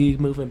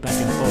moving back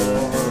and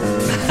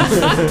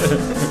forth.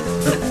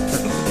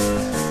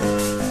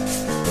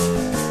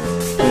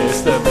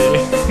 It's the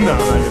big. No, I'm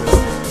not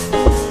gonna.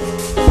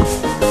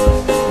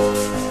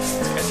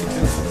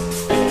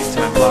 Big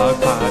Time Blog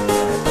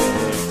Podcast.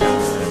 Big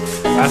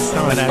Time. That's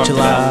how I Coming at fucked you it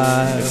up.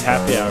 live. It's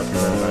happy hour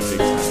presented by Big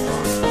Time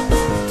Blog.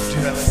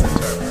 Dude, I listened to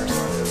our first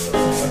one. It's so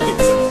funny.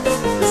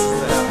 This is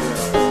the happy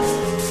hour.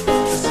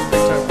 This is Big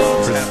Time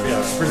Blog's happy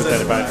hour.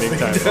 Presented by Big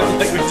Time Blog.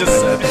 Like we just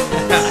said.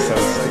 So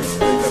sick.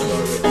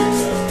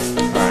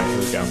 All right, here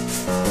we go.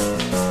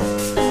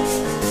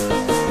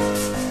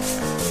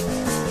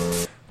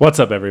 What's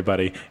up,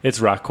 everybody? It's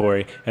Rock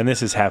Corey, and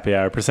this is Happy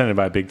Hour presented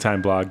by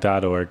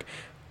BigTimeBlog.org.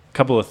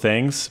 Couple of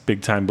things.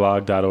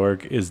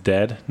 BigTimeBlog.org is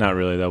dead. Not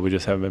really, though. We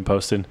just haven't been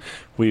posting.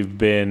 We've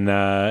been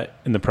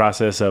in the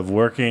process of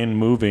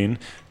moving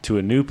to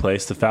a new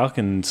place, the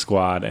Falcon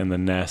Squad and the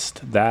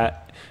Nest.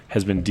 That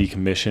has been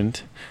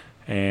decommissioned,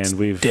 and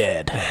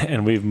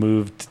we've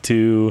moved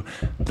to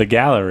the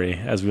Gallery,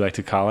 as we like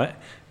to call it.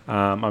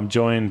 I'm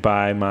joined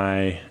by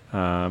my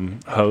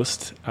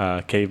host,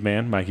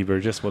 Caveman, Mikey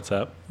Burgess. What's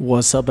up?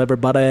 What's up,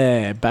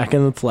 everybody? Back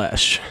in the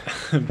flesh.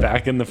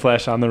 Back in the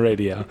flesh on the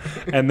radio.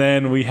 And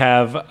then we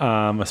have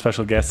a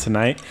special guest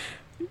tonight.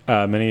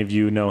 Many of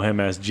you know him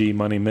as G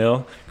Money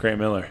Mill, Grant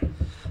Miller.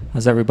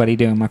 How's everybody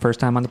doing? My first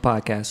time on the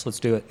podcast. Let's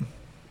do it.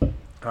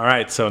 All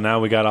right, so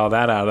now we got all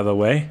that out of the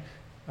way.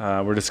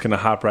 We're just going to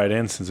hop right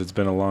in since it's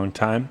been a long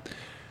time.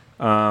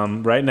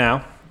 Right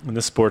now, in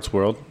the sports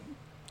world,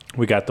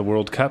 we got the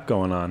World Cup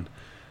going on.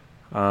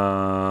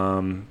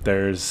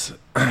 There's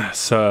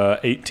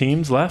 8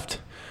 teams left,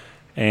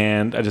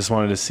 and I just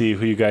wanted to see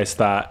who you guys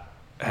thought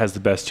has the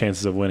best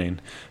chances of winning.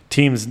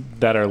 Teams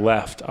that are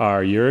left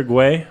are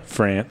Uruguay,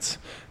 France,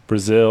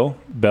 Brazil,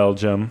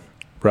 Belgium,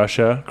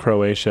 Russia,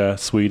 Croatia,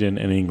 Sweden,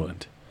 and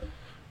England.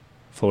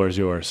 Floor is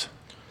yours.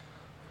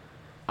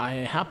 I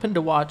happened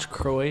to watch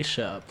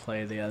Croatia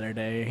play the other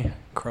day.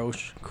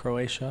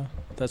 Croatia?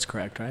 That's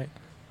correct, right?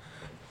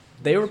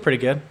 They were pretty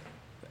good.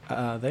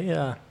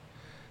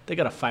 They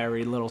got a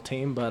fiery little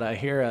team, but I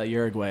hear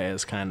Uruguay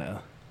is kind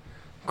of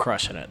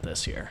crushing it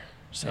this year.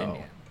 So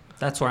And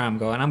that's where I'm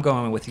going. I'm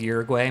going with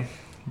Uruguay.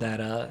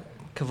 That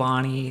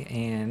Cavani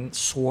and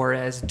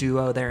Suarez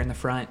duo there in the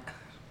front,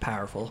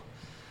 powerful.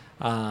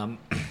 I'm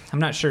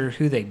not sure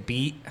who they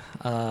beat,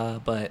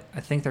 but I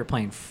think they're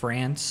playing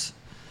France.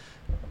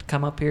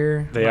 Come up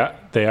here.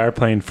 They are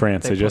playing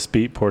France. They They just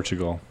beat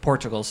Portugal.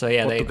 Portugal. So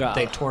yeah, Portugal.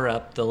 they tore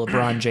up the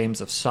LeBron James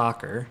of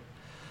soccer.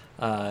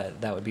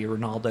 That would be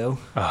Ronaldo.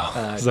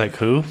 Oh, it's like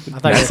who?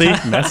 thought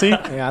Messi?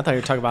 yeah, I thought you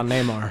were talking about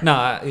Neymar.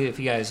 No, if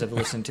you guys have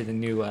listened to the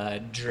new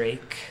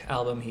Drake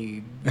album,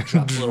 he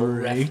dropped a little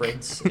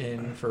reference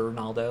in for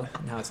Ronaldo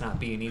and how it's not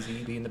being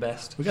easy, being the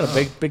best. We got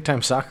a big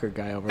time soccer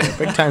guy over there.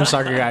 Big time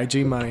soccer guy,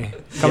 G Money,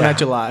 coming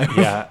at you live.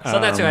 Yeah. So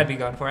that's who I'd be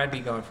going for. I'd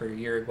be going for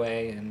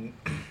Uruguay, and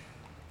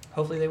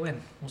hopefully they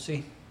win. We'll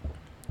see.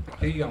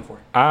 Who are you going for?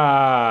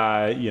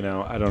 I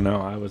don't know.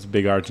 I was a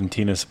big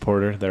Argentina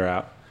supporter. They're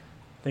out.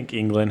 I think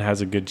England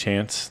has a good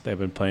chance. They've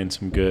been playing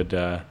some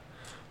good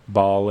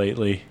ball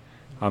lately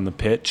on the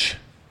pitch.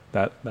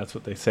 That's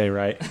what they say,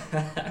 right?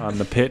 On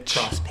the pitch.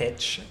 Cross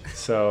pitch.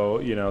 So,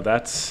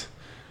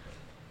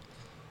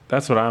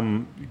 that's what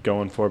I'm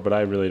going for, but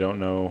I really don't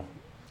know.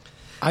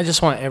 I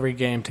just want every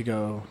game to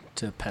go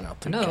to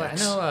penalty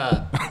kicks.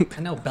 I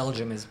know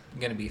Belgium is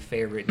going to be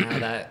favorite now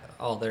that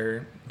all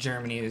their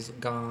Germany is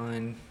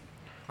gone,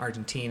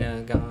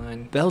 Argentina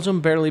gone. Belgium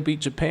barely beat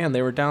Japan.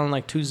 They were down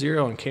like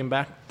 2-0 and came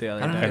back the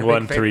other I don't day. know. And They're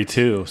won big favorites.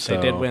 3-2. So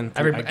They did win.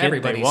 I get they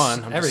everybody's-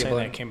 won. I'm just saying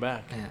everyone- they came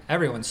back. Yeah,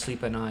 everyone's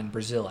sleeping on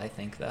Brazil, I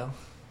think, though.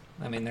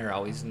 I mean, they're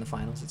always in the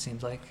finals, it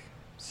seems like.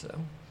 So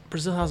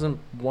Brazil hasn't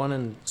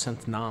won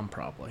since Nam,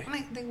 probably.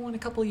 they won a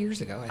couple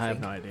years ago, I think. I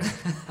have no idea.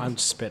 I'm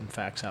just spitting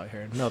facts out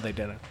here. No, they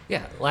didn't.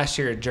 Yeah, last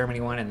year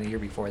Germany won, and the year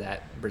before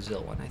that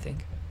Brazil won, I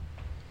think.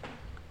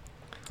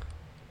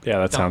 Yeah,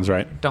 that sounds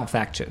right. Don't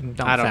fact check.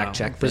 Don't I don't fact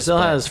know. check. Brazil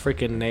this, but- has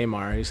freaking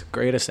Neymar. He's the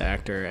greatest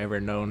actor ever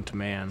known to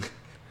man.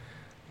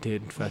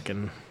 Dude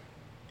fucking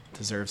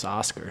deserves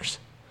Oscars.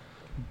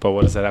 But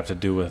what does that have to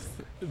do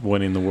with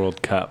winning the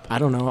World Cup? I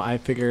don't know. I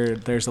figure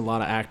there's a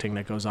lot of acting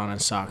that goes on in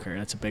soccer.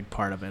 That's a big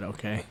part of it,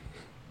 okay?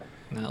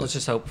 No, let's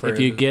just hope for. If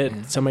you get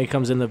yeah. somebody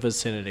comes in the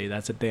vicinity,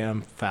 that's a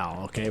damn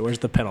foul, okay? Where's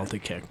the penalty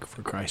kick,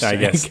 for Christ's I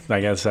sake?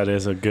 guess that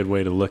is a good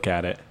way to look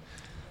at it.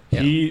 Yeah.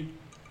 He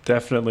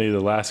definitely, the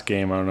last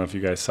game, I don't know if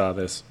you guys saw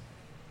this,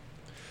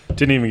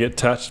 didn't even get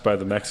touched by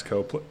the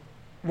Mexico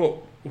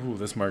Whoa, ooh,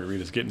 this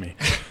margarita's getting me.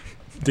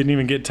 Didn't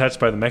even get touched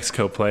by the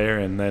Mexico player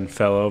and then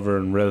fell over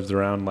and writhed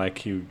around like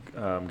he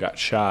got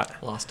shot.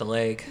 Lost a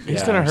leg.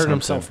 He's Yeah, going to hurt something.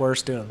 himself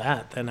worse doing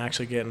that than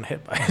actually getting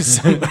hit by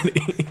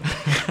somebody.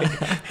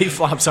 He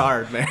flops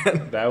hard,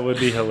 man. That would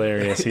be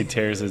hilarious. He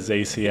tears his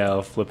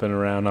ACL flipping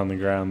around on the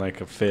ground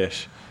like a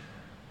fish.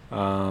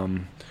 All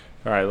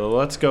right, well,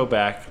 let's go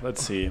back.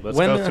 Let's see. Let's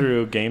go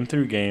through game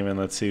and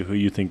let's see who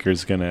you think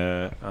is going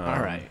to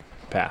All right.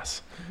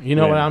 pass. You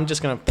know win. what? I'm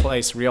just gonna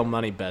place real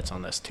money bets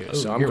on this too. Ooh,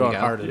 So I'm here we going go.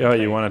 hard. Oh,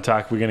 you want to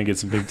talk? We're going to get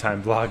some big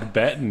time blog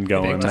betting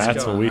going. Big time.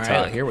 That's what we All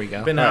talk. right, here we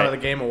go. Been All out right. of the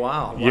game a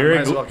while. Might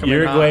as well come in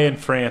Uruguay hot. and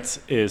France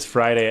is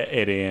Friday at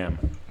 8 a.m.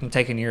 I'm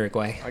taking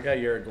Uruguay. I got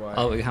Uruguay.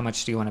 Oh, how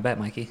much do you want to bet,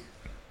 Mikey?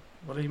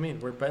 What do you mean?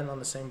 We're betting on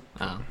the same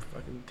Oh,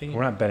 fucking team.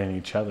 We're not betting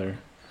each other.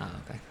 oh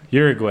okay.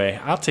 Uruguay.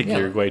 I'll take Yeah.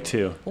 Uruguay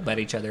too. We'll bet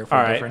each other for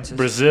All right. differences.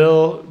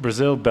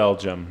 Brazil,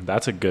 Belgium.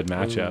 That's a good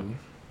matchup. Ooh.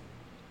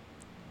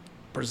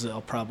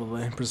 Brazil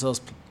probably.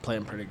 Brazil's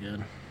playing pretty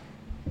good.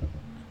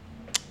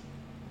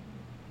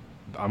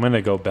 I'm going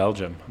to go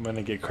Belgium. I'm going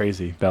to get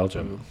crazy.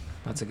 Belgium. Ooh,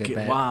 that's a good Get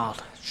bet.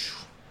 wild.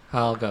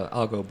 I'll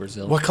go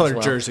Brazil. What color as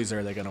well. jerseys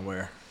are they gonna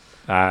wear?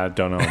 I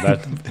don't know.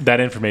 That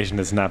information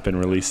has not been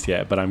released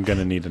yet, but I'm going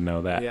to need to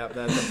know that. Yeah,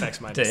 that affects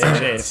my It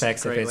decisions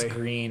affects if it's greatly.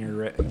 green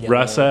or yellow.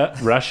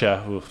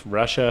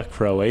 Russia,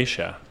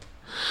 Croatia.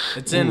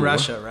 It's in Ooh.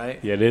 Russia, right?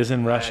 Yeah, it is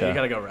in Yeah, Russia. you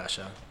gotta go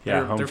Russia. Yeah,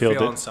 they're, home they're field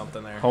feeling it-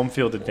 something there. Home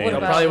field What advantage.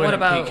 probably about, win what, in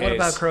about, what PKs.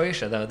 about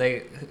Croatia though?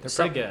 They're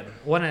pretty good.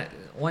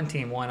 One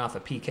team won off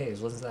of PKs.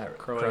 Wasn't that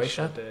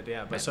Croatia did,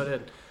 yeah, but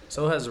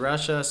so has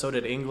Russia. So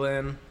did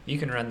England. You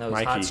can run those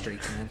Mikey. hot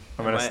streaks, man.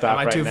 I'm going to Am I- stop Am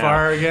I right too now.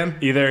 far again?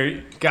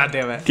 Either God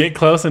damn it! get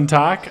close and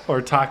talk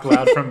or talk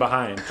loud from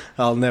behind.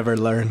 I'll never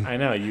learn. I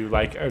know. You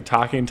are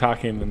talking,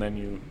 and then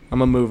you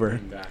I'm a mover.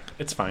 lean back.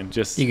 It's fine.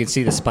 Just You can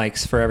see the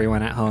spikes for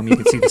everyone at home. You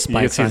can see the you can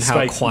spikes see on the how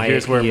spikes. quiet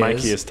Here's where he Mikey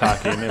is. is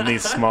talking in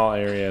these small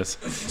areas.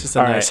 Just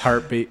a All nice right.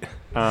 heartbeat.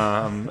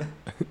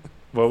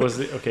 What was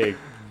it? Okay,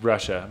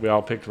 Russia. We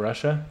all picked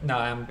Russia. No,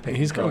 I'm picking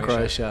He's going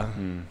Croatia.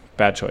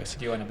 Bad choice.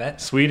 Do you want to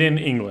bet? Sweden,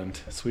 England.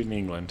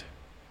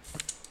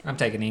 I'm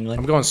taking England.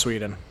 I'm going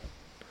Sweden.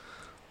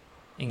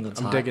 England's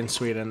I'm hot. digging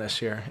Sweden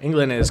this year.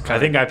 England is. I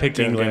think I picked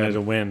doing England good. as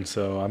a win,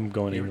 so I'm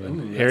going You're-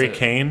 England. ooh, Harry that's a-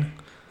 Kane.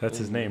 That's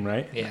his name,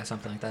 right? Yeah,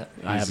 something like that.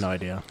 I have no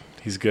idea.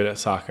 He's good at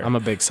soccer. I'm a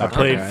big I soccer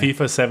played guy.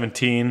 FIFA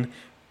 17,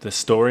 the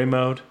story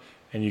mode,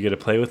 and you get to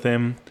play with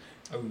him,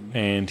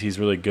 and he's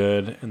really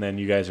good. And then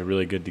you guys are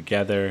really good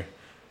together.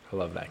 I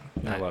love that.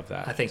 I love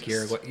that. I think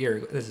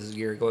this is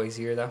Uruguay's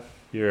year though.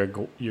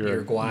 Uruguay.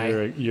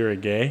 Uruguay. You're a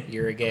gay.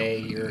 Uruguay.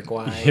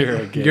 You're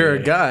a gay. You're a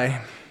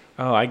guy.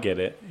 Oh, I get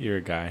it. You're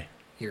a guy.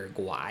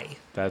 Uruguay.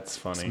 That's It's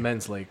funny.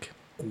 men's league.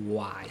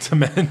 Why? It's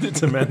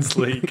a men's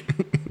league.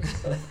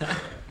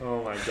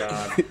 Oh my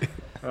god.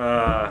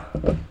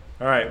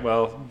 All right.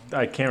 Well,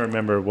 I can't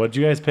remember. What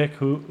did you guys pick?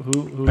 Who?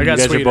 I got you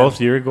guys Sweden. are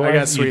both Uruguay. I got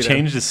You Sweden.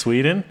 changed to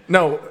Sweden.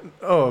 No.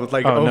 Oh,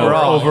 like Oh, no,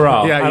 overall.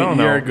 overall. Yeah, I don't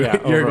know. Uruguay. Yeah,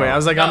 Uruguay. overall. I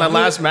was like on No, that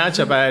last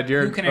matchup I had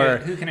Who can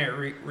Uruguay.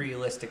 it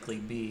realistically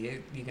be?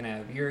 You can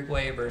have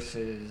Uruguay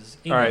versus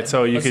England. All right,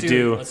 so you could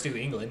do- Let's do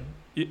England.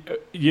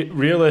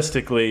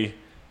 Realistically,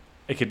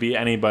 it could be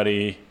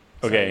anybody.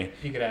 So Okay.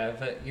 you could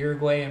have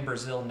Uruguay and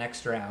Brazil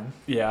next round.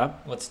 Yeah.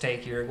 Let's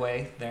take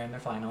Uruguay. They're in the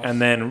finals.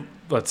 And then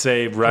let's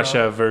say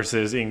Russia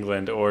versus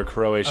England or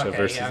Croatia Okay,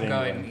 versus yeah, I'm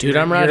England. going- Dude,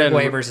 I'm Uruguay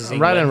riding. versus I'm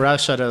England. riding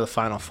Russia to the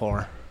final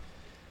four.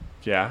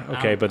 Yeah.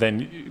 Okay, but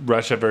then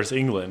Russia versus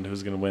England.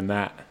 Who's going to win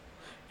that?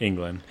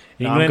 England.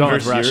 No, I'm England going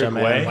with versus Russia,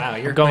 Uruguay. man. Wow,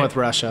 you're I'm going putting- with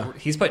Russia.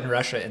 He's putting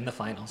Russia in the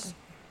finals.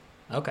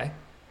 Okay.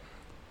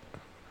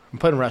 I'm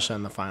putting Russia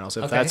in the finals.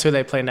 If Okay. that's who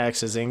they play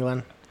next is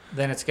England,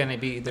 Then it's going to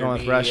be either going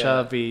with be,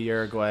 Russia, be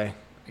Uruguay.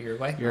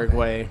 Uruguay.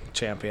 Uruguay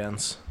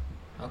champions.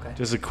 Okay.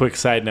 Just a quick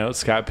side note: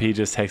 Scott P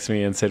just texted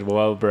me and said,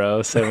 "Well,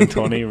 bro,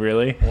 720,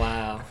 really?"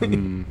 Wow.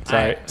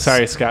 Sorry,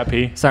 sorry, Scott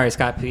P. Sorry,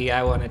 Scott P.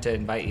 I wanted to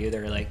invite you.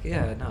 They're like,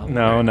 yeah, no.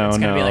 No, It's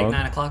gonna be like no.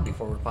 9 o'clock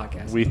before we're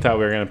podcasting. We thought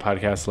we were going to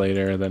podcast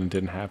later, then it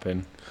didn't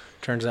happen.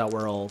 Turns out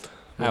we're old.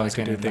 We I like was to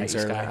going to do invite things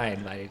you, Scott. early. I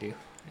invited you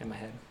in my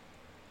head.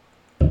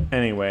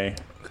 Anyway,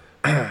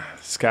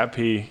 Scott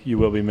P, you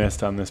will be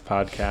missed on this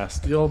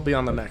podcast. You'll be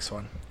on the next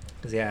one.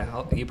 'Cause,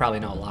 yeah, you probably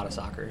know a lot of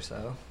soccer,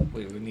 so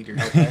we would need your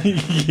help there.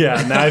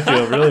 Yeah, now I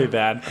feel really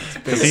bad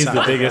because he's the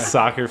soccer biggest guy.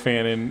 soccer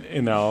fan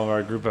in all of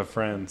our group of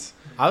friends.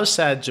 I was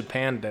sad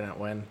Japan didn't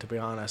win, to be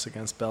honest,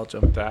 against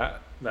Belgium.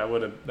 That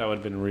would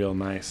have been real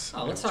nice.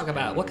 Oh, let's talk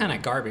about what kind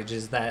of garbage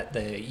is that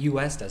the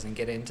U.S. doesn't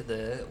get into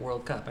the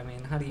World Cup. I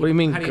mean, how do you? What do you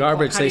mean how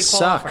garbage? How do They you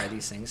qualify suck.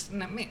 these things?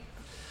 No, man,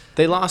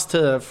 They lost to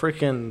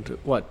freaking,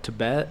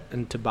 Tibet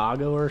and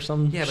Tobago or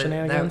some yeah, but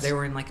shenanigans? they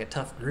were in like a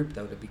tough group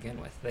though to begin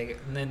with.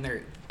 And then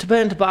they're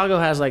Tibet and Tobago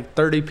has like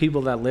 30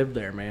 people that live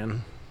there,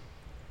 man.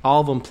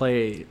 All of them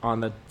play on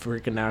the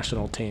freaking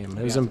national team.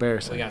 It was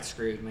embarrassing. We got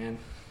screwed, man.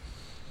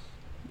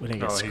 We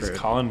didn't get Oh, screwed. he's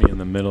calling me in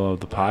the middle of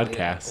the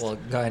podcast. Well,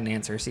 go ahead and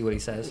answer. See what he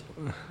says.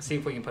 See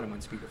if we can put him on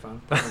speakerphone.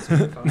 Put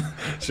him on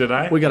speakerphone. Should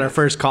I? We got our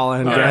first call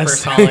in, All right, guys.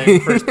 first call in,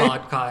 first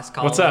podcast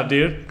call. What's up,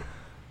 dude?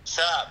 What's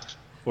up?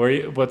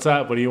 What's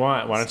up? What do you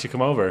want? Why don't you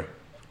come over?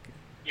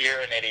 You're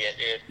an idiot,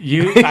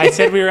 dude. I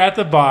said we were at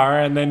the bar,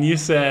 and then you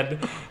said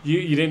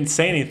you didn't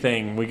say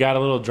anything. We got a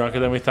little drunker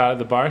than we thought at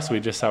the bar, so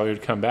we just thought we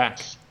would come back.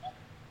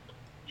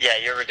 Yeah,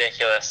 you're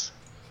ridiculous.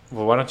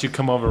 Well, why don't you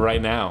come over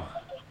right now?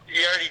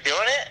 You already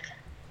doing it?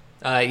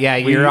 Yeah,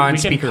 you're on we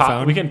can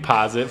speakerphone. we can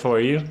pause it for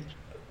you.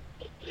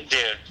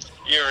 Dude,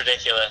 you're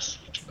ridiculous.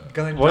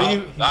 Go ahead. Well,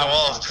 you-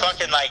 Well, it's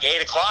fucking like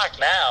 8 o'clock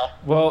now.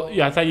 Well,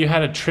 yeah, I thought you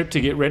had a trip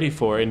to get ready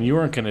for, and you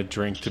weren't going to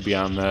drink to be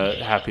on the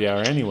happy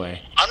hour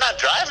anyway. I'm not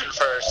driving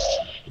first.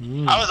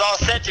 I was all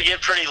set to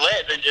get pretty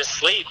lit and just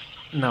sleep.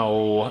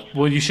 No.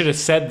 Well, you should have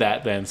said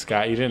that then,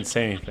 Scott. You didn't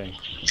say anything.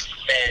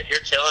 Man, you're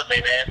killing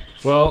me, man.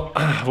 Well,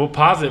 we'll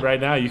pause it right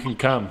now. You can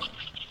come. All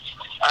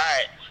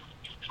right.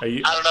 Are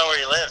you? I don't know where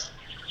you live.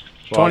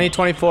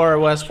 2024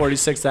 West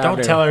 46th Avenue.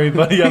 Don't tell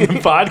everybody on the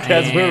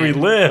podcast where we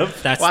live.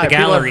 That's Why? the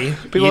gallery.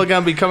 People are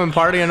going to be coming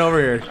partying over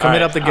here. Come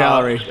hit up the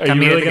gallery. Are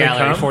Come you meet really at the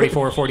going to gallery.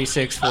 come? 44,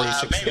 46,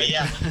 46. Maybe,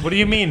 yeah. What do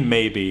you mean,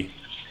 maybe?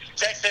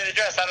 Text the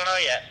address. I don't know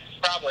yet.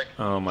 Probably.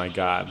 Oh, my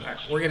God. All right,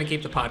 we're going to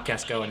keep the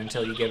podcast going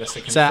until you give us a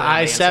It's at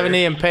confirmed I-70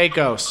 answer. and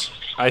Pecos.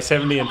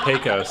 I-70 and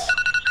Pecos.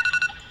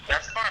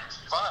 That's fun.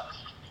 Fuck.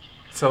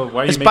 So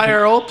why are you It's making, by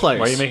our old place.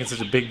 Why are you making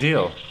such a big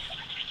deal?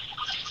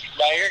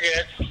 No, you're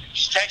good.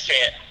 Just text me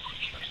it.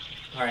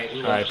 All right. We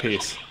All will. right,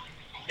 peace.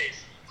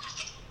 Peace.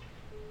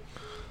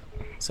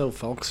 So,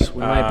 folks,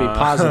 we might be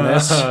pausing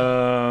this.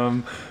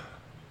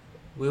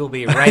 We will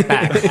be right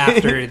back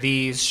after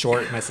these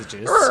short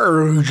messages.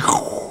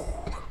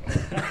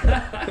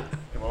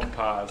 It won't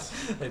pause.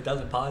 It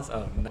doesn't pause?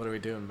 Oh, no. What are we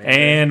doing, man?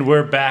 And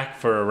we're back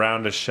for a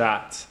round of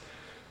shots.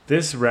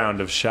 This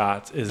round of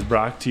shots is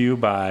brought to you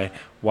by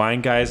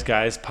Wine Guys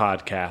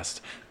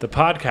Podcast, the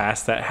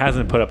podcast that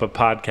hasn't put up a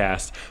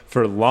podcast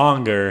for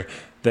longer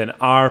than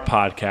our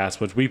podcast,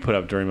 which we put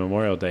up during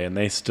Memorial Day, and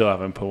they still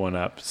haven't put one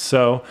up.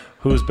 So,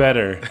 who's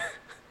better?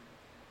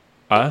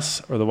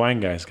 Us or the Wine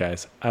Guys?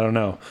 I don't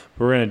know.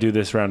 But we're going to do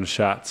this round of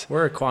shots.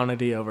 We're a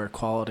quantity over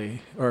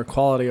quality, or a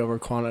quality over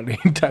quantity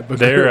type of group.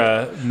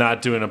 They're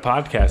not doing a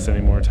podcast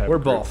anymore type We're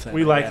of group. both in,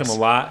 We I like guess. them a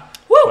lot,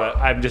 but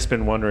I've just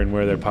been wondering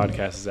where their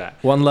podcast is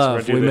at. One So love.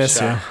 we're gonna We do this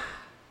miss you. shot.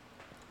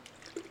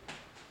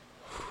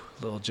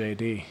 Little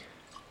JD.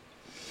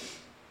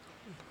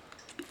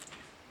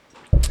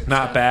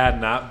 Not bad,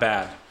 not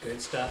bad.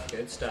 Good stuff.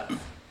 Good stuff.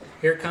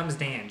 Here comes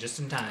Dan just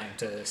in time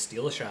to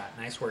steal a shot.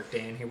 Nice work,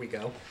 Dan. Here we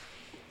go.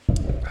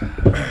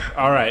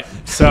 All right,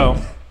 so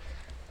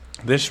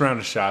this round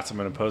of shots, I'm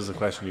going to pose the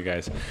question to you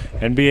guys.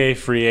 NBA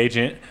free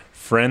agent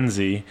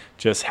frenzy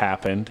just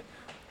happened.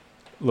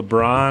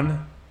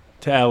 LeBron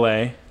to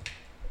LA,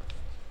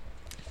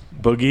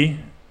 Boogie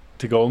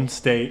to Golden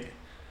State,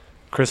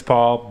 Chris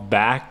Paul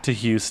back to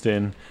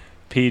Houston,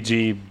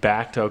 PG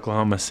back to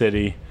Oklahoma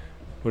City.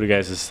 What are you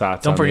guys'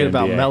 thoughts Don't on forget the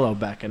about NBA? Melo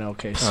back in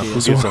OKC. Who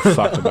as gives well. a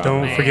fuck about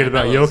Don't it? Man, forget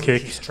about Melo's- Jokic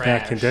he's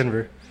back in trash.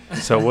 Denver.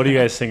 So what do you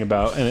guys think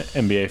about an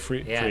NBA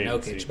free Yeah, free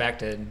Jokic agency? back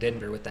to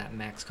Denver with that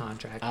max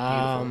contract.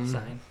 Beautiful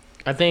sign.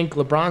 I think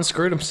LeBron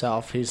screwed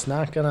himself. He's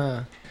not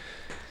gonna.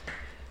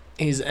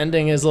 He's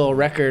ending his little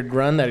record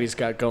run that he's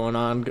got going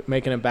on,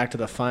 making it back to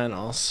the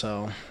finals.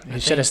 So he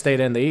should have stayed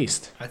in the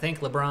East. I think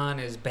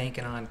LeBron is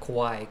banking on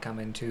Kawhi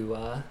coming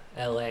to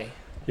L.A.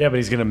 Yeah, but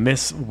he's going to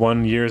miss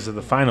 1 year of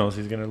the finals.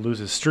 He's going to lose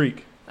his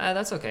streak.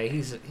 That's okay.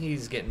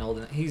 He's getting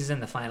old. He's in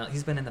the final.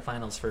 He's been in the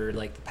finals for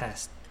like the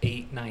past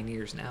 8-9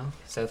 years now.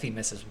 So if he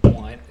misses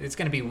one, it's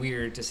going to be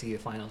weird to see a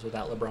finals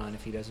without LeBron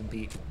if he doesn't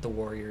beat the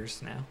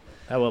Warriors now.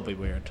 That will be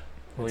weird.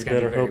 We It's gonna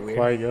be better very hope weird.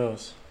 Kawhi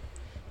goes.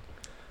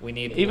 We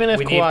need Even if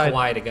we need Kawhi-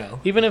 Kawhi to go.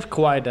 Even if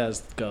Kawhi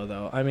does go,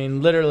 though, I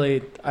mean,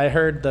 literally, I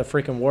heard the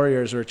freaking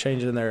Warriors were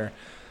changing their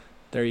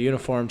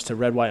uniforms to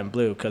red, white, and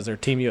blue because they're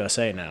Team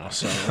USA now.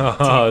 So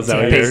Oh, is that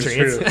what Team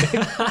you heard?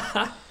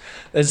 Patriots.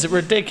 it's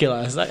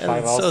ridiculous. It's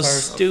Five so All-Stars?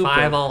 stupid.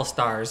 5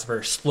 All-Stars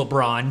versus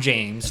LeBron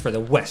James for the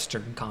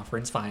Western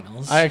Conference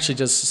Finals. I actually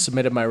just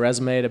submitted my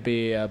resume to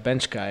be a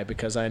bench guy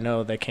because I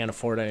know they can't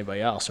afford anybody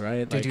else,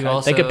 right? Did you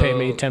they could pay also-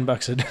 me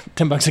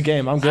 $10 a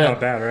game. I'm Not good.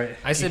 bad, right?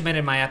 I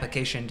submitted my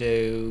application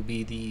to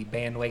be the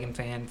bandwagon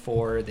fan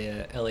for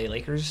the LA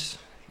Lakers,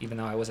 even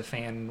though I was a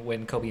fan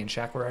when Kobe and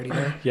Shaq were already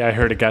there. Yeah, I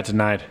heard it got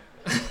denied.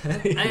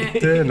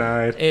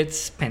 Denied.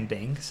 It's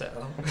pending,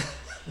 so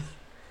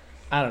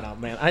I don't know,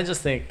 man. I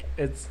just think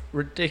it's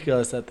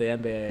ridiculous that the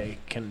NBA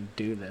can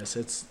do this.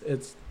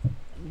 It's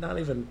not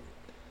even.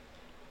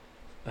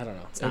 I don't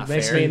know. It's It not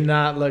makes fair. me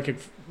not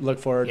look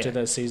forward to Yeah.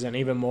 the season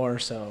even more.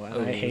 So and Oh,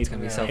 I it's hate,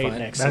 gonna be so hate fun.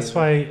 next That's season.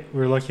 why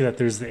we're lucky that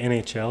there's the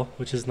NHL,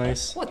 which is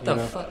nice. what you the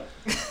know, fuck?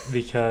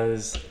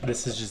 Because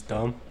this is just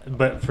dumb.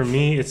 But for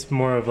me, it's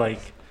more of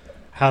like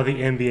how the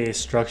NBA is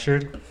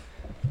structured.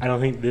 I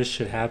don't think this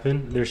should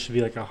happen. There should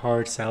be like a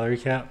hard salary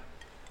cap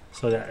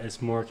so that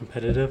it's more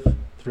competitive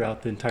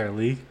throughout the entire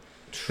league.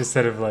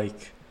 Instead of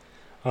like,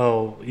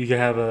 oh, you can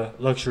have a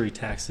luxury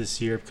tax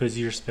this year because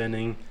you're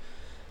spending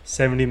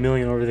 $70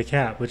 million over the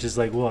cap, which is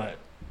like what,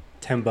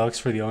 $10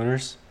 for the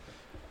owners?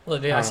 Well,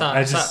 dude, I saw. I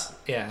I saw just-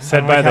 yeah.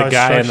 Said I by like how the it's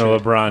guy in the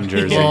structured. LeBron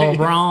jersey.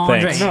 LeBron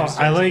Thanks. James.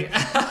 No, I like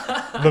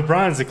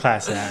LeBron's a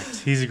class act.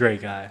 He's a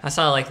great guy. I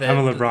saw like that.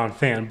 I'm a LeBron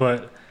fan,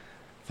 but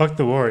fuck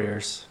the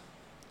Warriors.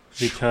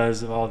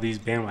 because of all these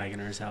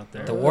bandwagoners out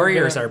there. The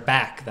Warriors are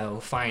back, though.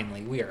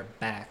 Finally, we are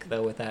back,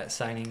 though, with that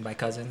signing by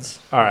Cousins.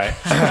 All right.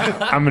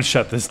 I'm going to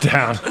shut this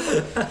down.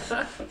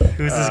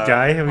 Who's this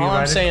guy? Have you All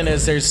I'm invited? saying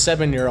is there's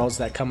 7-year-olds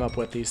that come up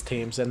with these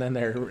teams, and then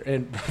they're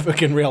in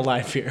fucking real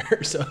life here,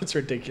 so it's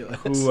ridiculous.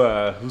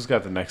 Who's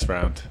got the next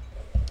round?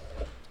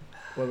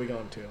 What are we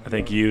going to? I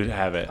think you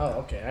have it. Oh,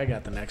 okay. I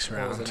got the next What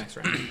was round. the next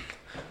round?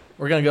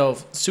 We're gonna go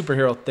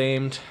superhero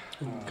themed.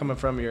 Coming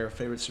from your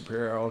favorite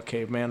superhero,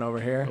 Caveman over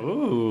here.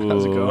 Ooh.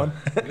 How's it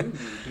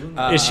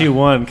going? Issue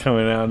 1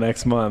 coming out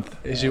next month.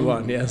 Issue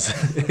 1, yes.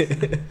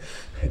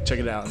 Check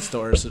it out in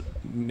stores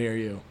near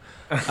you.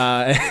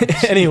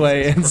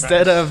 Anyway,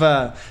 instead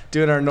of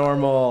doing our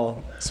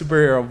normal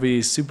superhero v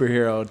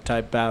superhero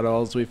type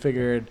battles, we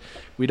figured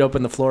we'd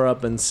open the floor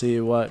up and see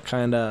what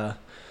kind of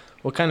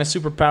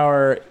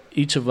superpower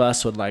each of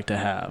us would like to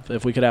have.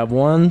 If we could have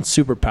one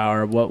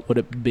superpower, what would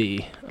it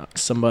be?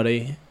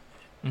 Somebody.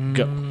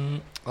 Go.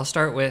 I'll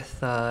start with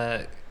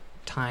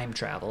time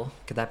travel.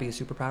 Could that be a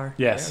superpower?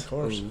 Yes. of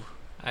course. Ooh.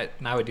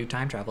 I would do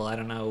time travel. I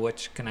don't know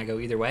which. Can I go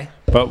either way?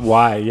 But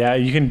why? Yeah,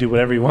 you can do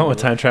whatever you want with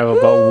time travel,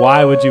 but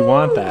why would you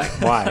want that?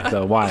 Why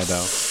though?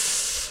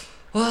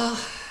 Well,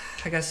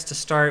 I guess to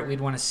start,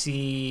 we'd want to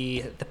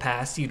see the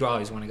past. You'd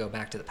always want to go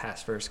back to the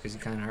past first because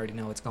you kind of already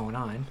know what's going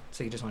on.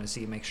 So you just want to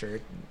see, make sure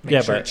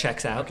it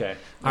checks out. Okay.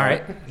 All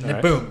right. And then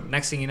right. boom.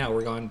 Next thing you know,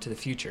 we're going to the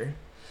future.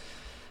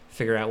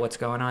 Figure out what's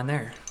going on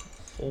there.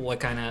 What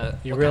kind of?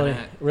 You're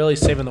really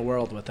saving the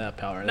world with that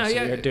power. No, So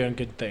yeah. You're doing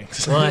good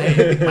things. Well,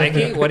 hey,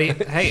 Mikey, what do you?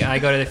 Hey, I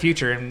go to the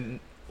future and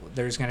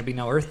there's going to be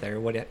no Earth there.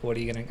 What are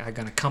you gonna? I'm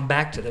gonna come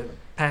back to the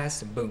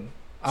past and boom.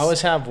 I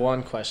always have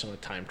one question with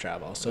time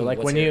travel. So, Ooh, like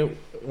what's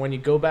when you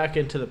go back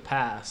into the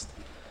past,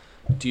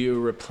 do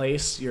you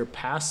replace your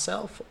past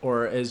self,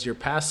 or is your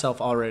past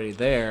self already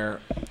there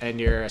and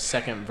you're a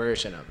second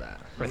version of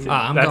that?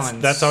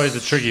 That's always the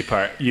tricky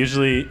part.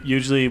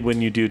 Usually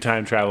when you do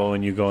time travel,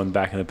 when you go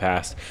back in the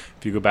past,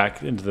 if you go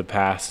back into the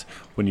past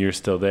when you're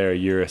still there,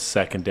 you're a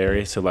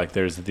secondary. So like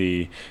there's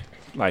the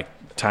like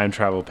time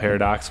travel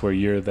paradox where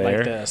you're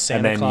there the and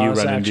Santa then Claus you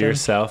run into action?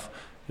 yourself.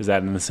 Is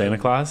that in the Santa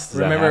Claus? Does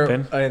Remember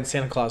that happen? In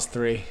Santa Claus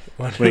 3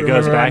 when He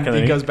goes back and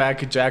then he goes back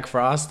to Jack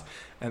Frost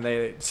and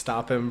they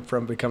stop him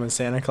from becoming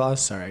Santa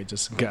Claus. Sorry,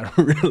 just got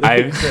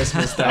really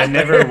Christmas stuff. I've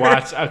never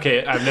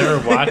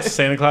watched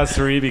Santa Claus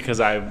 3 because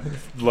I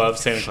love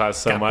Santa Claus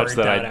so Got much burnt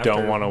that out I don't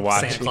after want to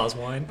watch. Santa Claus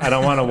 1. I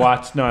don't want to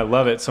watch. No, I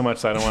love it so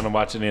much that I don't want to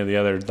watch any of the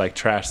other like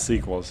trash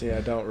sequels. Yeah,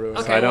 don't ruin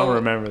So it. I don't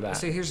remember that.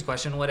 So here's the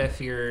question: What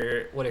if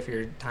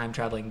you're time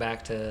traveling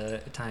back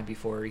to a time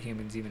before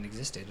humans even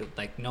existed?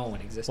 Like no one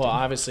existed. Well,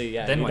 obviously,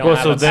 yeah. Then you what? don't Well,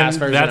 have so a then past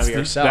version that's of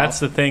yourself. that's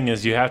the thing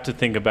is you have to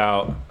think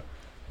about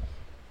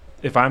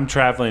if I'm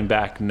traveling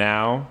back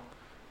now,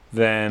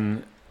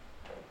 then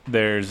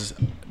there's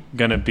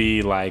gonna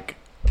be like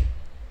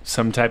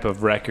some type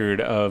of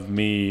record of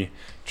me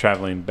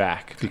traveling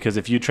back because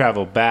if you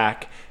travel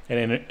back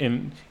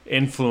and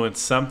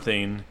influence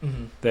something,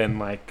 then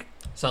like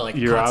so like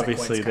you're consequence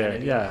obviously kinda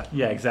there. deal.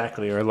 Yeah,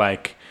 exactly. Or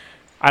like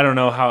I don't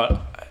know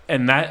how,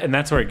 and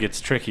that's where it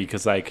gets tricky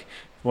because like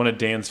one of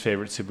Dan's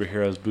favorite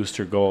superheroes,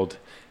 Booster Gold.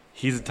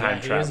 He's a time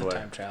traveler. He is a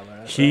time traveler.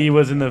 That's He right.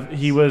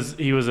 was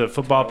he was a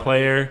football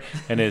player,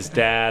 and his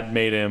dad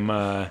made him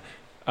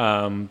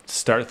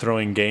start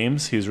throwing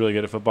games. He was really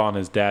good at football, and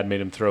his dad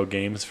made him throw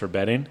games for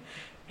betting.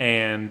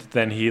 And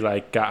then he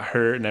like got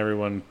hurt, and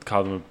everyone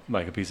called him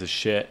like a piece of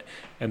shit.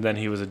 And then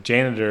he was a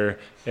janitor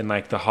in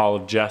like the Hall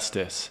of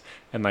Justice,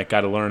 and like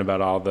got to learn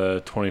about all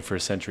the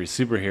 21st century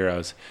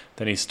superheroes.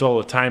 Then he stole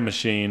a time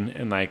machine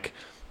and like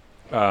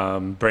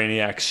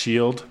Brainiac's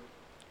shield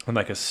and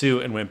like a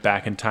suit and went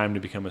back in time to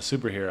become a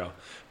superhero.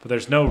 But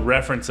there's no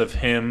reference of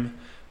him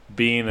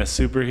being a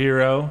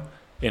superhero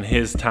in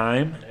his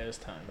time. It is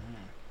time.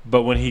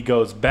 But when he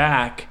goes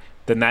back,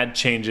 then that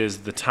changes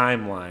the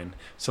timeline.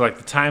 So like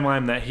the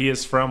timeline that he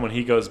is from when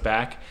he goes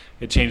back,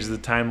 it changes the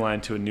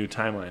timeline to a new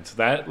timeline. So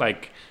that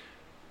like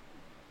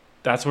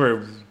that's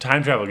where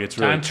time travel gets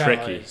really Time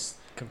travel tricky. is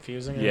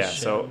confusing. as Yeah,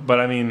 shit. so but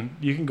I mean,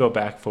 you can go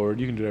back forward,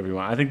 you can do whatever you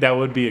want. I think that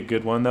would be a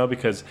good one though,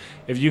 because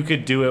if you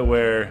could do it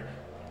where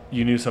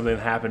you knew something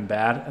happened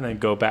bad and then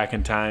go back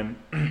in time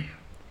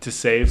to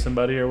save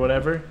somebody or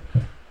whatever.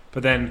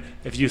 But then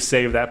if you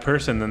save that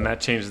person, then that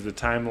changes the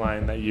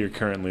timeline that you're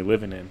currently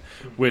living in,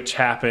 which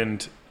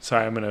happened,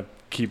 sorry, I'm going to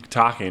keep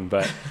talking,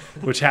 but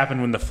which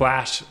happened when the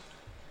Flash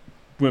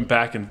went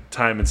back in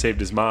time and saved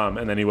his mom,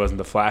 and then he wasn't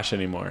the Flash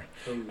anymore.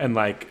 And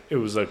like it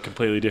was a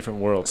completely different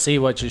world. See,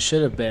 what you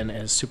should have been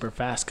is super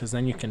fast, because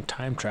then you can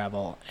time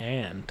travel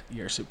and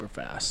you're super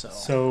fast.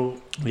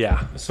 So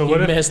Yeah. so you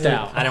what if missed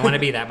out. I don't want to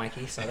be that,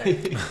 Mikey. So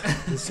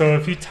that, So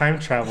if you time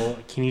travel,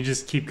 can you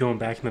just keep going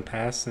back in the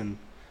past, and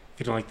if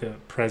you don't like the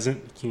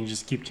present, can you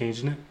just keep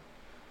changing it?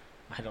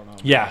 I don't know.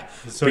 Yeah,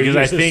 So because you-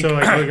 I think so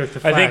like the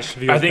Flash,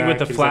 if he I goes think with back,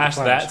 the he's like Flash,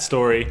 that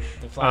story,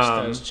 The Flash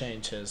Um, does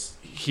change his.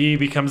 he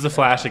becomes the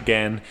Flash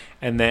again,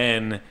 and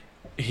then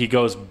he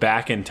goes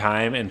back in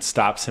time and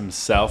stops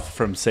himself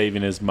from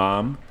saving his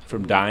mom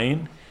from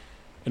dying,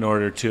 in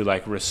order to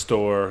like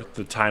restore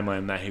the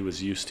timeline that he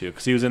was used to,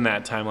 because he was in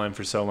that timeline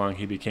for so long.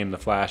 He became the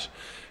Flash,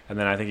 and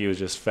then I think he was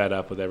just fed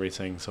up with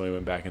everything, so he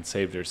went back and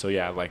saved her. So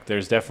yeah, like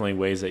there's definitely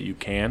ways that you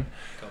can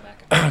Go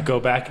back. go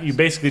back. You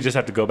basically just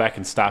have to go back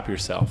and stop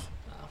yourself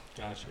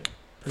Gotcha.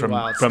 Pretty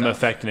wild from stuff.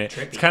 affecting it.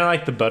 Trippy. It's kind of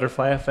like the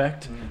Butterfly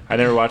Effect. I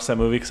never watched that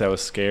movie because I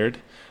was scared,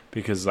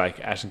 because like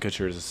Ashton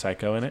Kutcher is a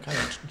psycho in it.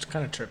 It's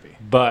kind of trippy.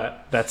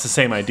 But that's the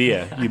same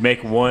idea.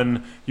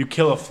 You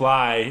kill a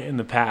fly in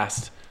the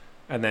past,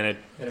 and then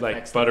it like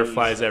affects the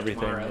butterflies leaves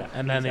everything. tomorrow. Yeah.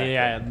 And then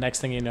Exactly. next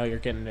thing you know, you're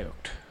getting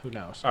nuked. Who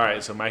knows? All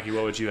right, so Mikey,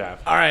 what would you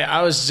have? All right,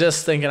 I was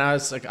just thinking. I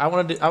was like, I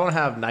want to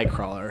have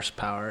Nightcrawler's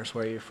powers,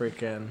 where you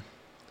freaking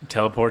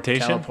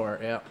Teleportation.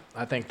 teleport. Yeah,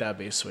 I think that'd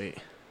be sweet.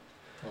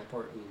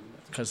 Teleport. Ooh,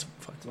 Because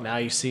now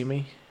you see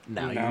me.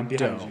 Now Now I'm you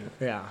behind don't. you.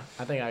 Yeah,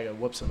 I think I could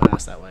whoop some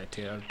ass that way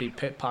too. I'd be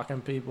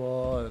pickpocketing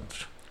people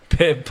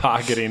and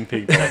Pocketing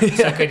people.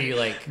 So could you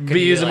like could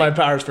be you, using like,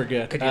 my powers for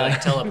good. Could you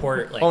like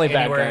teleport like only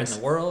bad anywhere in guys.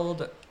 the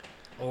world,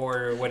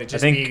 or would it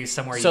just think- be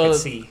somewhere you So, could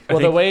see? well,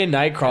 I the think- way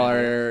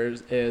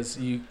Nightcrawler is,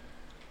 you,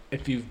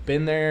 if you've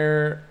been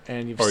there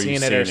and you've Or seen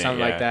you've it or seen it, something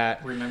yeah. like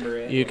that, Remember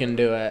it? you can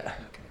do it.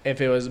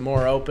 If it was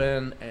more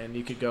open and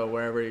you could go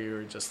wherever you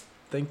were just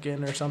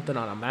thinking or something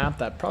on a map,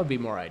 that'd probably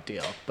be more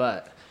ideal.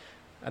 But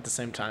at the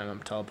same time,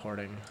 I'm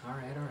teleporting, All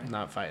right.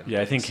 not fighting.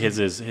 Yeah, I think things.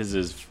 his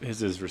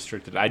is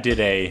restricted. I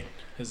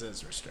His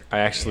is restricted.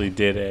 actually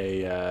did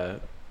a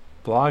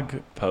blog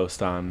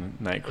post on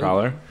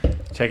Nightcrawler.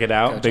 Check it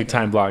out, Go check it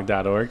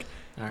bigtimeblog.org.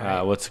 All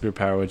right. What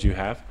superpower would you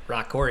have?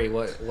 Rock Corey,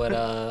 what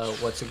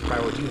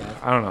superpower would you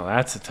have? I don't know.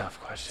 That's a tough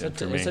question It's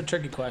for me. a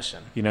tricky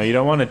question. You know, you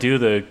don't want to do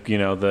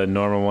the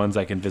normal ones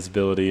like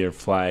invisibility or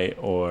flight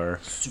or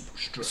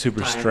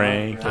super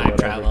strength or Time whatever.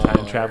 travel.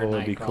 Time travel or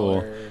would be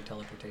cool. Nightcrawler,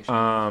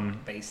 Teleportation.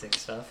 Basic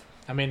stuff.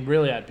 I mean,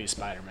 really, I'd be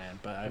Spider-Man,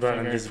 but I But figured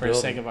for the invisibility.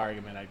 sake of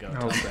argument, I'd go. No.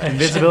 teleportation.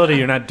 Invisibility,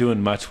 you're not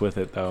doing much with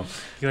it though.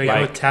 You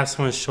Like- would tap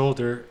someone's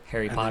shoulder.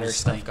 Harry And Potter there's,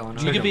 stuff like, going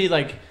on. You could be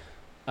like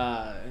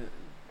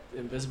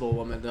Invisible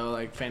Woman though,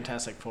 like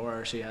Fantastic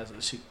Four. She has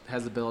the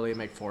ability to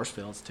make force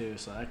fields too,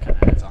 so that kind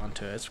of adds on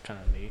to it. It's kind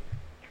of neat.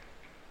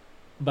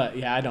 But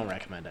yeah, I don't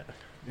recommend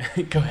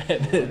it. Go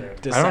ahead. I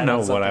Decide don't know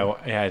on what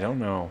something. I don't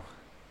know.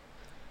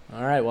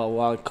 All right. Well,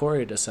 while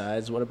Corey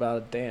decides, what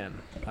about Dan?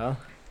 Huh?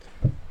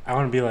 I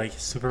want to be like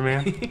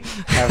Superman,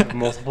 have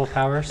multiple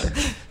powers.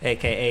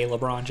 AKA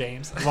LeBron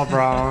James.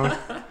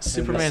 LeBron,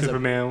 Superman's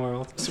Superman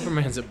world,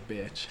 Superman's a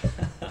bitch.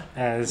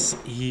 as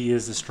he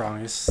is the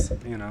strongest.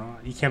 You know,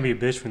 you can't be a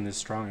bitch when the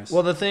strongest.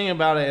 Well, the thing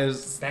about it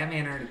is,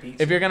 Batman already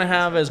beat. if you're gonna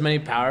have as many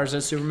powers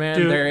as Superman,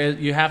 Dude.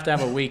 you have to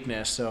have a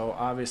weakness. So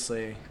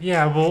obviously,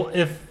 yeah, well,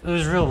 if it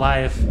was real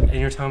life and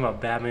you're talking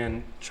about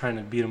Batman trying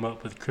to beat him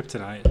up with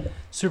kryptonite,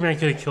 Superman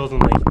could have killed him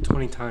like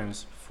 20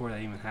 times before that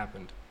even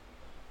happened.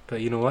 But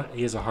you know what?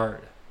 He has a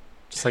heart,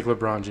 just like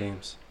LeBron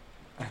James.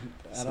 I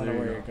So don't know there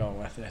where you you're go. going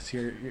with this.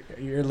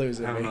 You're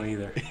losing I don't know me.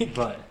 either,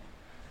 but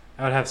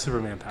I would have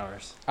Superman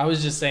powers. I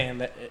was just saying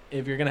that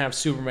if you're gonna have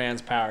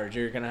Superman's powers,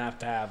 you're gonna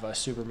have a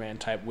Superman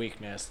type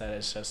weakness that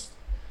is just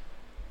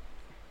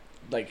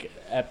like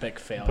epic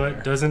failure.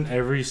 But doesn't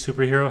every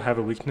superhero have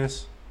a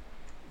weakness?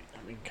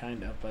 I mean,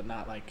 kind of, but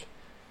not like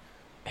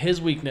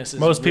his weakness is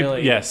Most people,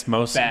 really, yes,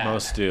 most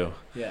bad. do.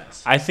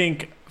 Yes. I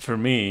think for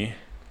me,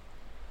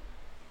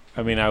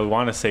 I mean, I would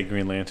want to say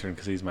Green Lantern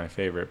because he's my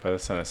favorite, but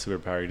that's not a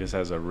superpower. He just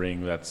has a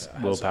ring that's Yeah,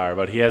 has- willpower.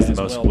 But he has the has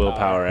most willpower.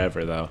 willpower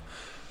ever, though.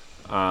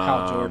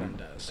 Hal Jordan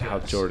does. Hal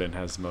yes. Jordan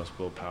has the most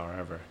willpower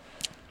ever.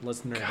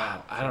 Let's nerd God,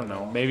 out. I don't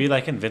know. Maybe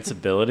like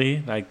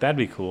invincibility, like that'd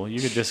be cool. You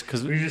could just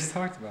because, We just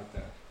talked about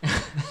that.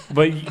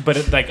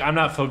 but I'm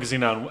not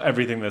focusing on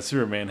everything that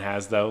Superman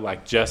has though.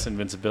 Like just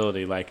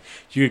invincibility. Like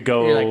you could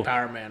go. You're like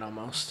Power Man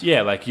almost.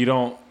 Yeah, like you're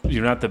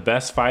not the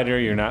best fighter.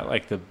 You're not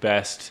like the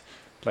best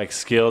like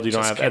skilled. You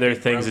don't Just have can't other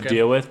be things to broken.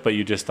 deal with, but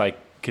you just like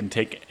can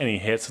take any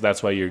hit. So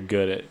that's why you're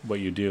good at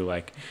what you do.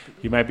 Like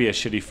you might be a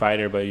shitty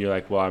fighter, but you're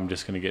like, well, I'm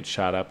just gonna get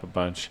shot up a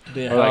bunch.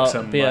 Be a, Or like hell,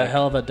 some, be a like-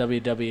 hell of a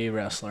WWE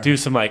wrestler. Do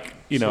some like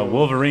So-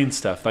 Wolverine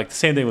stuff. Like the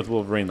same thing with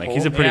Wolverine. Like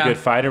he's a pretty Yeah. good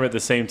fighter, but at the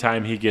same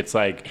time he gets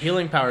like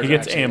Healing powers. he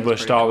gets actually is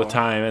ambushed pretty all the cool.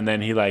 time, and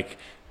then he like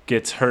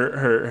gets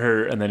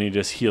hurt, and then he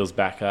just heals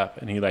back up,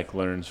 and he like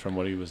learns from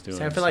what he was doing.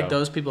 See, I feel like so-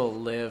 those people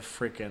live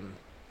freaking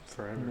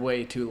Forever.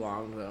 way too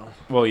long though.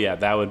 Well, yeah,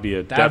 that would be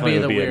be definitely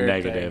the would be a weird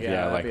negative. thing. Yeah, Yeah,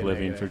 that'd like be a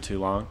living negative. for too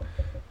long.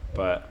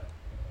 But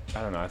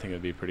I don't know. I think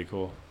it'd be pretty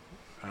cool.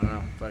 I don't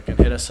know. Fucking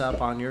hit us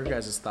up on your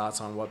guys'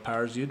 thoughts on what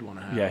powers you'd want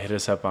to have. Yeah, hit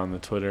us up on the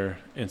Twitter,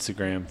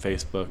 Instagram,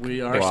 Facebook.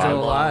 We are blog.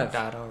 still alive.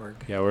 .org.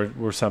 Yeah,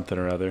 we're something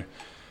or other.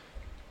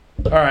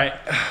 All right.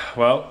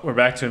 Well, we're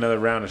back to another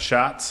round of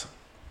shots.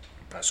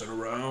 Pass it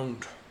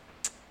around.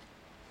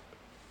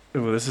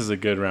 Ooh, this is a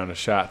good round of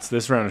shots.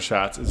 This round of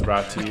shots is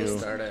brought to you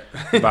Start it.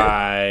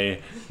 by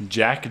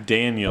Jack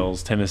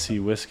Daniels Tennessee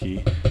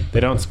Whiskey. They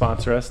don't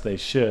sponsor us. They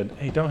should.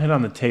 Hey, don't hit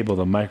on the table.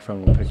 The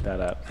microphone will pick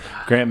that up.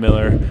 Grant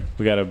Miller.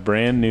 We got a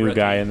brand new Rookie.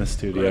 guy in the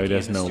studio. He Rookie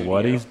doesn't in know the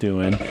what studio. he's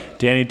doing.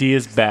 Danny D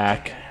is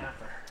back.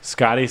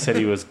 Scotty said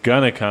he was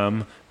gonna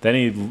come. Then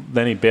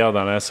he bailed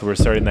on us. So we're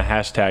starting the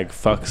hashtag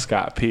Fuck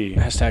Scott P.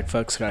 Hashtag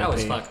fuck Scott That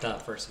was P. fucked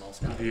up, first of all,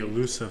 Scott. The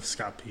elusive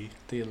Scott P.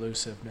 The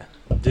elusive.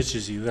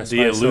 Ditches you. That's The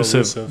why it's so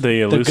elusive, the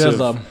The elusive,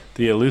 Goodlum.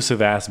 the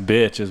elusive ass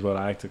bitch is what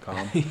I like to call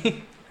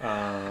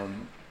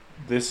him.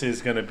 This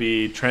is going to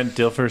be Trent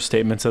Dilfer's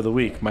statements of the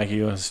week. Mikey,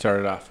 you want to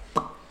start it off?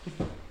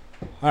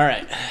 All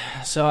right,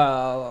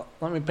 so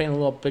let me paint a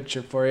little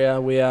picture for you.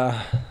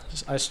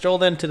 I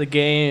strolled into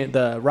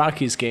the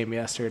Rockies game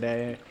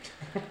yesterday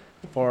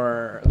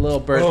for a little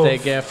birthday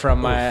gift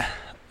from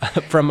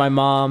my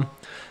mom.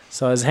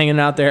 So I was hanging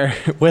out there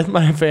with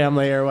my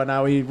family or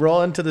whatnot. We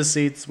roll into the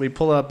seats. We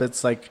pull up.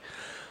 It's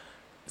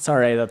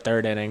already the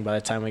third inning by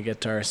the time we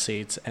get to our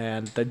seats,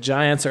 and the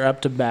Giants are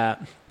up to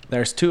bat.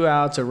 There's 2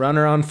 outs, a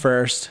runner on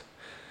first,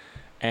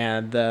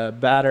 and the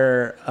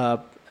batter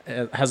up.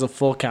 It has a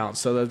full count,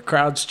 so the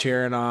crowd's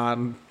cheering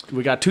on.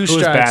 We got 2 Who's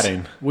strikes.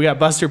 batting? We got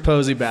Buster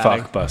Posey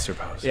batting. Fuck Buster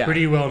Posey. Yeah.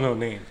 Pretty well known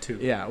name too.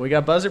 Yeah, we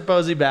got Buster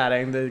Posey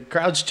batting. The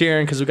crowd's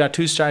cheering because we got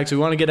 2 strikes. We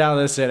want to get out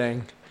of this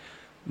inning.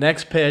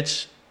 Next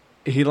pitch,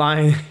 he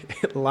lines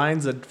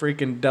a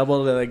freaking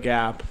double to the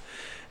gap,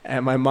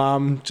 and my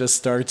mom just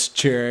starts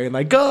cheering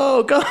like,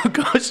 "Go, go,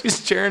 go!"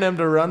 She's cheering him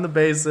to run the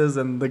bases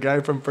and the guy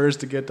from first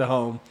to get to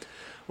home.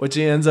 Which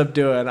he ends up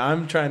doing.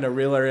 I'm trying to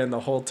reel her in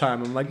the whole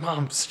time. I'm like,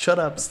 "Mom, shut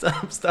up,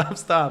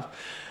 stop."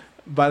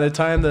 By the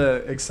time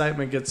the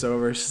excitement gets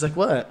over, she's like,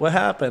 "What? What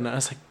happened?" I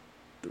was like,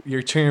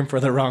 "You're cheering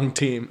for the wrong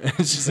team." And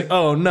she's like,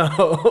 "Oh no."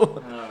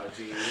 Oh,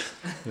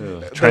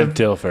 jeez. Ugh, Trent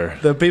Dilfer.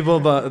 The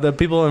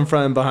people in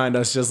front and behind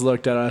us just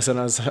looked at us, and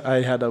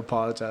I had to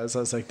apologize. I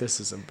was like,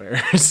 "This is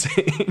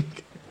embarrassing."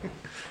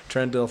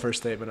 Trent Dilfer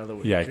statement of the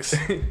week.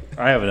 Yikes.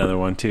 I have another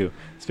one, too.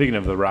 Speaking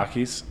of the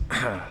Rockies,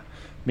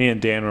 me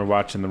and Dan were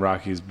watching the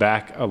Rockies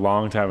back a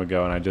long time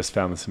ago, and I just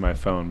found this in my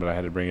phone, but I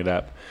had to bring it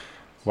up.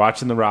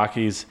 Watching the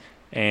Rockies,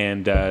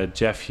 and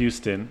Jeff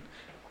Houston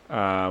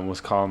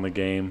was calling the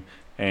game,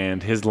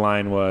 and his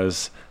line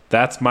was,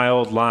 "That's my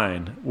old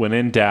line. When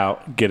in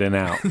doubt, get an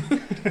out."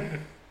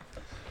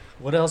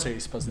 What else are you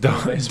supposed to do?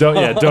 in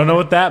baseball? Don't know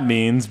what that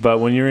means, but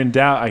when you're in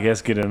doubt, I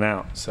guess get an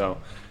out. So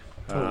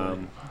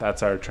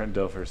that's our Trent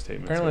Dilfer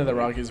statement. Apparently, the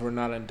Rockies were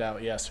not in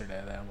doubt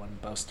yesterday. Then when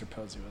Buster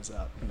Posey was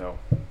up. No,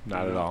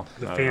 not at all.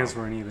 The Not at fans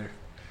all. weren't either.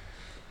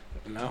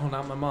 No,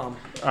 not my mom.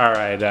 All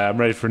right, I'm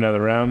ready for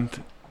another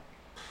round.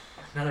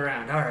 Another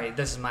round. All right,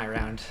 this is my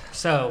round.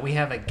 So we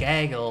have a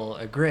gaggle,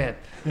 a grip,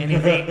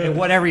 anything,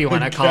 whatever you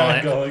want to call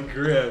it.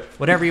 Grip.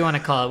 Whatever you want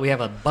to call it. We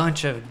have a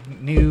bunch of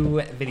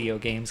new video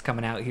games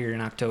coming out here in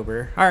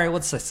October. All right,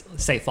 let's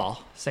say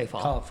fall. Say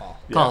fall. Call it fall.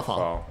 Call it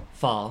fall.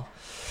 Fall.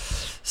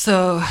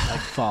 So Like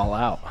fall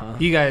out, huh?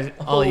 you guys,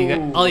 all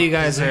you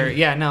guys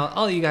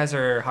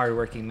are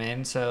hardworking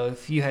men. So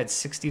if you had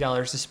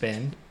 $60 to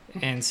spend,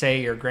 and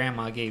say your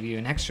grandma gave you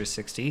an extra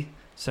 $60,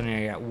 so now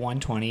you're at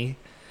 $120.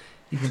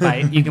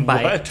 You can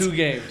buy 2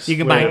 games. You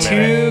can buy Wait a 2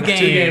 minute. games.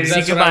 2 games.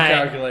 That's you can what I'm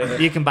buy.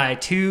 calculating. You can buy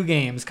 2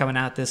 games coming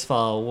out this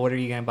fall. What are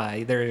you gonna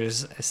buy?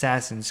 There's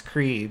Assassin's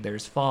Creed.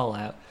 There's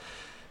Fallout.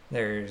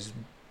 There's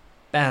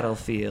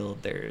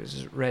Battlefield.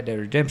 There's Red Dead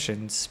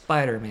Redemption.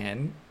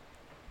 Spider-Man.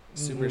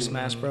 Super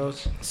Smash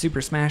Bros.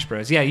 Super Smash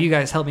Bros. Yeah, you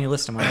guys help me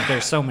list them.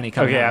 There's so many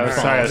coming Okay, out. I in was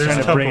the sorry. I was fall. There's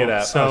trying a to bring it couple.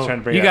 up. So I was trying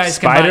to bring You it up. guys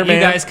can buy. You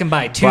Spider-Man, guys can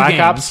buy 2 Black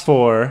games. Ops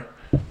 4,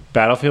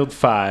 Battlefield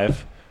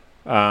 5,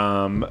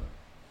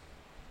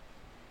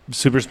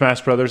 Super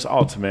Smash Brothers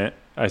Ultimate.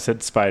 I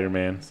said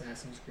Spider-Man.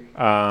 Assassin's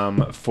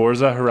Creed.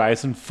 Forza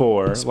Horizon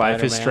 4, Life is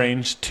Spider-Man.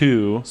 Strange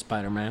 2,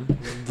 Spider-Man.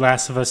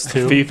 Last of Us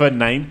 2. FIFA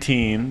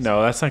 19.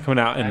 No, that's not coming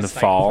out in the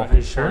fall. Are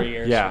you sure?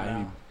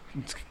 Yeah.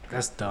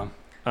 That's dumb.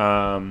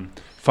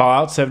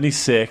 Fallout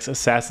 76,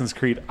 Assassin's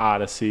Creed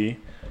Odyssey.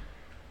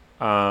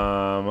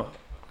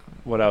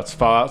 What else?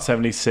 Fallout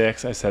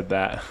 76. I said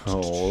that.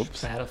 Oh,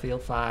 oops.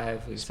 Battlefield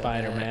 5. We said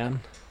that. Spider-Man.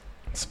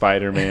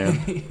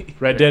 Spider-Man.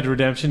 Red Dead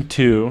Redemption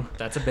 2.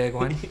 That's a big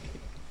one.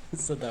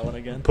 Said that one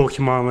again.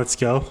 Pokemon Let's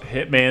Go.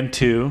 Hitman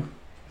 2.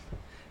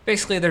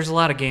 Basically, there's a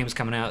lot of games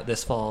coming out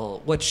this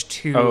fall. Which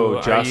 2 Oh,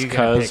 are Just you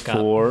gonna Cause pick up?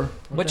 4.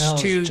 Which the hell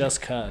is 2?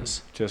 Just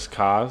Cause. Just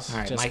Cause. All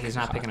right, Just Mikey's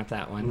not Cause. picking up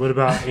that one. What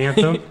about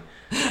Anthem?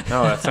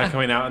 No, that's not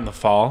coming out in the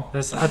fall.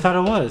 I thought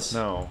it was.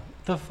 No, What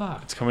the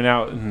fuck? it's coming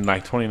out in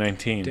like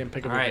 2019. Didn't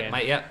pick up All a right,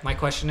 game. my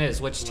question is,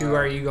 which 2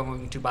 are you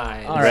going to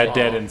buy? All this Red fall?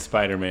 Dead and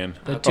Spider-Man.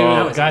 The two- Oh,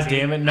 That was god easy.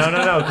 damn it. No,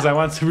 because I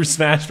want Super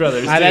Smash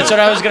Brothers. That's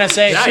what I was gonna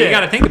say. Yeah, Shit. you got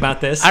to think about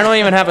this. I don't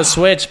even have a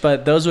Switch,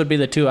 but those would be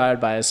the 2 I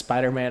would buy: is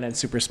Spider-Man and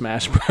Super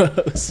Smash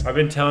Bros. I've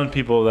been telling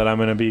people that I'm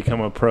going to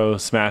become a pro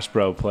Smash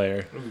Bro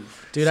player.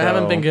 Dude, I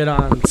haven't So- been good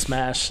on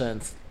Smash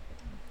since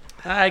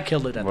I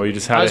killed it. Well, you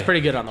just I had was to-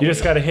 pretty good on the You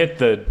just Wii. got to hit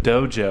the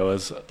dojo,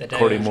 as The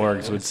Cordy dojo.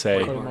 Morgs would say.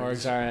 Cody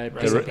Morgs, all right.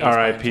 Rest in peace,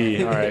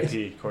 R.I.P.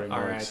 R.I.P. Cordy Morgs.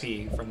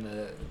 R.I.P.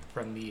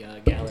 from the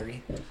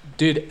gallery.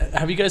 Dude,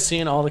 have you guys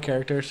seen all the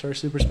characters for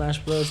Super Smash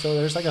Bros? Though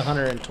there's like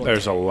 120.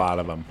 There's a lot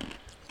of them.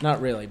 Not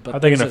really, but How are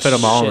they going to there's fit a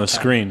them all on the shit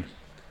ton. screen?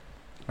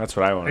 That's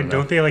what I want to And know.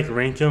 don't they like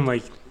rank them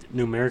like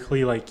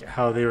numerically, like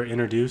how they were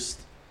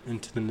introduced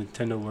into the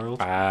Nintendo world?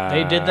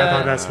 They did I that-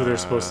 thought that's what they're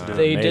supposed to do.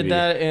 They Maybe. did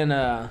that in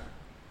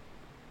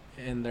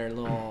in their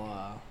little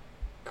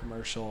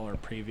commercial or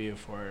preview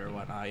for it or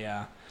whatnot.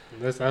 Yeah,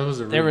 That was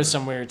a there rumor. was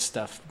some weird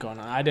stuff going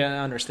on. I didn't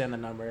understand the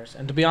numbers,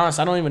 and to be honest,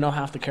 I don't even know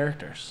half the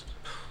characters.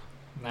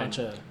 Bunch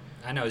of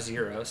I know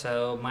 0,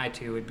 so my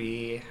 2 would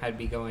be I'd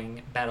be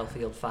going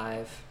Battlefield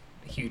 5,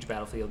 huge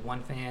Battlefield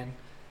 1 fan,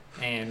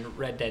 and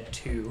Red Dead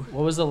 2.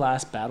 what was the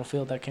last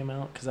Battlefield that came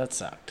out? Because that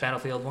sucked.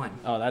 Battlefield 1.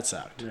 Oh, that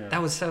sucked. Yeah.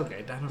 That was so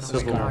good. I don't know what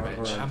Civil you're talking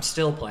War. about. I'm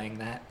still playing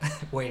that,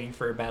 waiting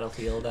for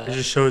Battlefield. It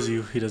just shows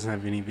you he doesn't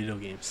have any video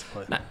games to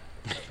play. Nah.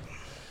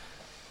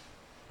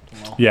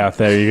 Well, Yeah,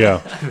 there you go.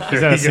 He's not you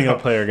a go. single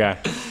player guy.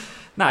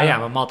 No, yeah,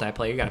 I'm a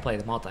multiplayer. You got to play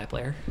the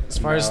multiplayer. as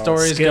far as No.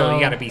 stories Skill, go, you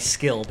got to be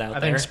skilled out I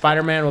there. think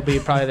Spider-Man will be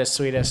probably the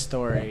sweetest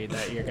story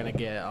that you're gonna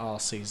get all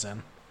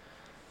season.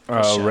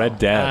 Oh, sure. Red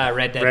Dead.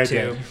 Red Dead Red 2.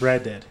 Dead.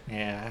 Red Dead.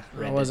 Yeah,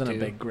 Red I Dead wasn't 2. a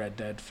big Red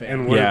Dead fan.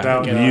 And what Yeah,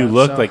 about you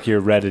look so- like you're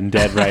red and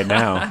dead right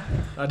now.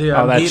 I do.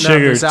 all I'm that heating up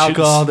sugar, this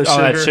alcohol, the all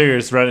that sugar.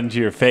 sugar's running to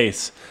your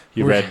face.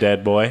 You We're- Red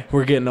Dead boy.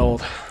 We're getting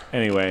old.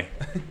 Anyway,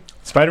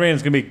 Spider-Man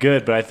is gonna be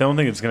good, but I don't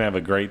think it's gonna have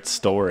a great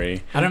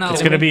story. I don't know.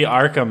 It's gonna be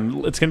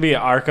Arkham. It's gonna be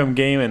an Arkham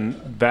game,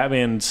 and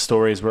Batman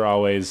stories were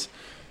always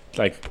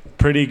like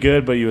pretty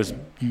good. But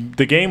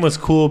the game was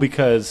cool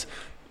because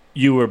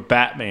you were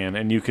Batman,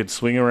 and you could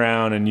swing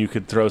around, and you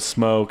could throw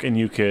smoke, and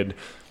you could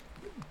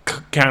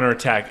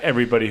counterattack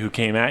everybody who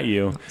came at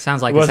you.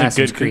 Sounds like It wasn't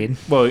Assassin's good- Creed.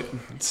 Well,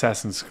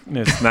 Assassin's.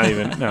 It's not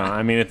even. No,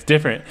 I mean it's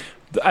different.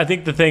 I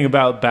think the thing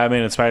about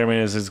Batman and Spider-Man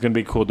is it's going to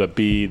be cool to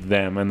be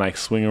them and like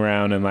swing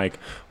around and like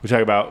we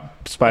talk about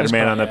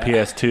Spider-Man on the probably-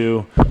 yeah.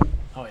 PS2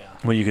 Oh yeah.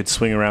 when you could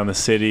swing around the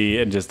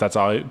city and just that's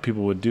all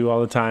people would do all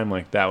the time.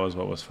 Like that was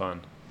what was fun.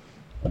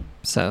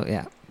 So,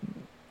 yeah,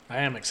 I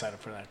am excited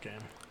for that game.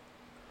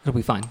 it'll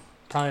be fun.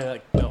 Probably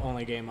like the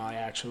only game I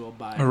actually will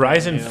buy.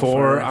 Horizon you know, 4,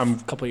 for I'm-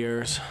 a couple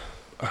years.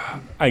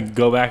 I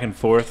go back and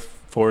forth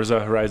Forza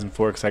Horizon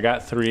 4 because I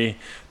got 3.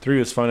 3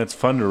 was fun. It's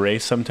fun to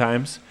race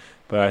sometimes,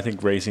 but I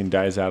think racing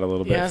dies out a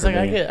little bit. Yeah, it's for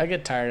like me. I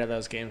get tired of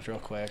those games real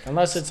quick.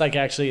 Unless it's like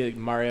actually like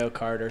Mario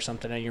Kart or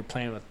something and you're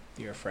playing with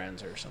your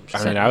friends or some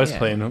shit. I mean, I was Yeah.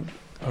 playing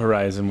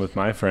Horizon with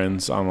my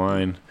friends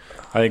online.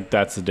 I think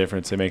that's the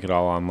difference. They make it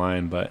all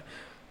online, but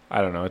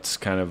I don't know. It's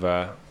kind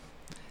of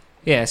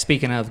Yeah,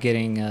 speaking of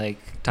getting like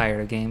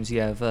tired of games, you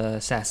have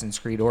Assassin's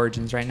Creed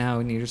Origins right now,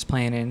 and you're just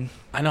playing in.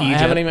 I know. Egypt. I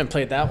haven't even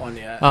played that one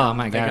yet. Oh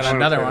my They gosh! got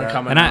another play one that.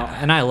 coming And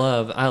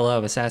out. I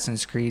love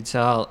Assassin's Creed,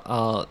 so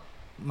I'll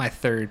my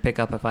third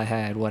pickup if I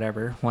had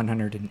whatever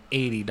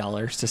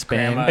 $180 to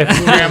spend.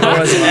 Grandma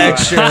was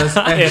extras.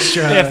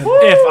 Extra. if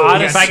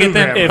Odyssey, If I get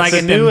them- if if I the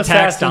get new them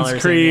tax Assassin's dollars in,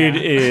 Creed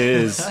yeah.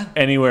 is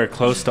anywhere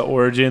close to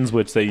Origins,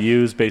 which they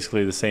use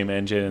basically the same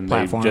engine and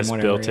Platform, they just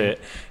whatever, built yeah.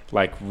 it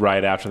like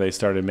right after they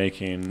started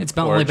making. It's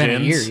only been a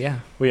year, Origins. yeah.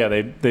 Well, yeah,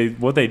 they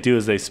what they do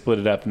is they split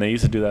it up, and they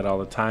used to do that all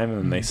the time, and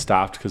then they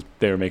stopped because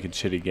they were making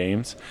shitty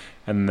games,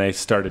 and they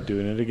started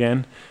doing it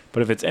again.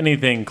 But if it's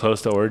anything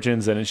close to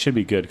Origins, then it should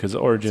be good because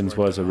Origins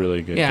was a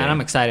really good Yeah, game. and I'm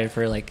excited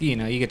for you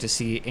get to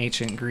see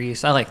ancient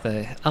Greece. I like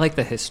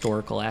the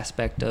historical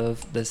aspect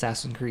of the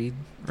Assassin's Creed.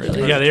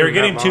 Really. Yeah, they were Not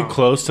getting too long.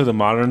 close to the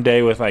modern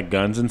day with like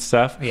guns and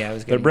stuff. Yeah, it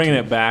was They're getting bringing too-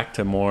 it back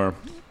to more,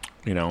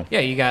 you know.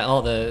 Yeah, you got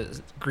all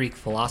the Greek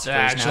philosophers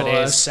actual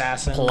nowadays.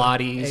 assassin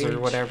Pilates age. or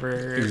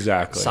whatever.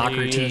 Exactly.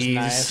 Socrates.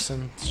 Knives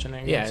and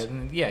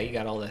shenanigans. Yeah, yeah, you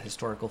got all the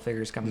historical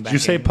figures coming Did back. you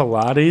say in.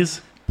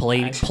 Pilates?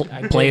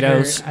 I did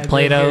Plato's? hear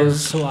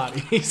Plato's?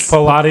 Pilates.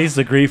 Pilates,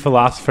 the Greek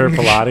philosopher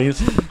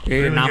Pilates.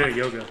 We're Nam- gonna get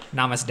yoga.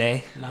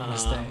 Namaste.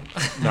 Namaste.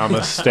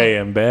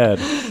 Namaste in bed.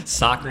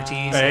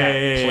 Socrates.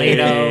 Hey,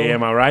 Plato.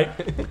 am I right?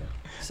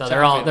 So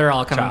they're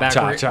all coming Cha, back.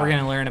 cha, We're, cha. we're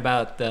going to learn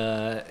about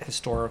the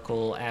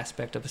historical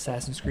aspect of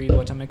Assassin's Creed,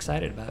 which I'm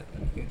excited about.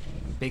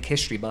 Big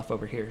history buff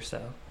over here, so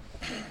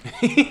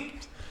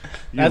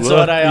That's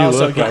what I you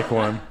also look get. like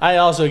one. I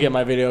also get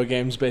my video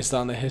games based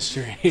on the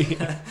history. you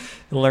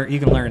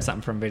can learn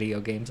something from video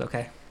games.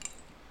 Okay.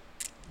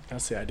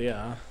 That's the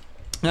idea,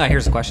 huh?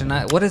 Here's a question.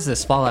 What is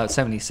this Fallout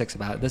 76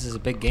 about? This is a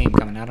big game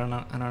coming. I don't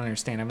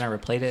understand. I've never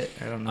played it.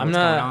 I don't know I'm what's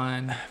not-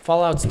 going on.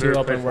 Fallout's too Never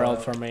open played world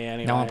Fallout. for me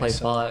anyway. No one plays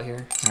so Fallout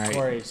here. All right.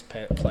 Corey's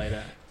played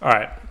it. All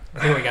right.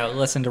 Here we go.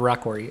 Listen to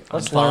Rockworry on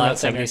Let's learn Fallout a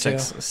thing or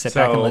 76. Sit So,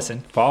 back and listen.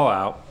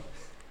 Fallout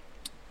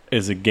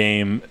is a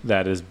game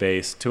that is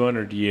based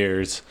 200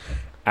 years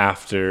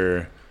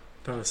after.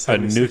 That was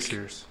 76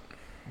 years.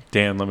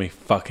 Dan, let me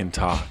fucking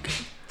talk.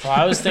 Well,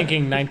 I was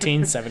thinking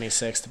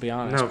 1976 to be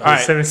honest. No, but- but All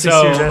right, 76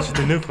 so- years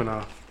after the nuke went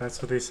off.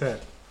 That's what they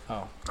said.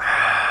 Oh,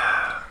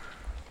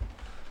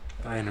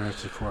 I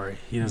interrupted Corey.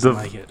 He doesn't The-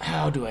 like it.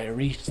 how do I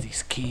reach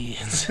these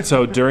keys?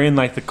 So during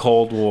like the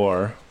Cold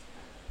War,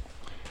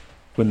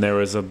 when there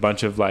was a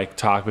bunch of like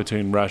talk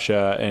between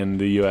Russia and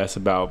the U.S.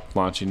 about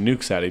launching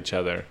nukes at each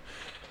other,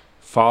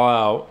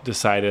 Fallout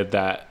decided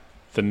that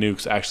the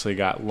nukes actually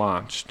got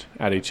launched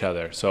at each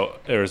other. So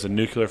there was a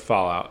nuclear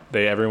fallout.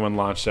 Everyone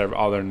launched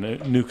all their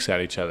nukes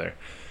at each other.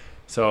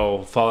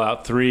 So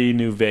Fallout 3,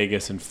 New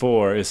Vegas, and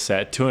 4 is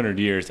set 200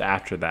 years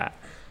after that.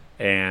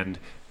 And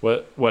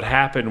what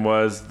happened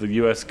was the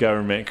U.S.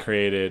 government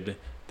created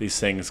these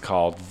things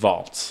called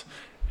vaults.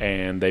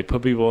 and they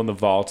put people in the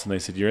vaults, and they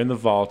said, "You're in the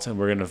vault, and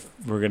we're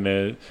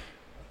gonna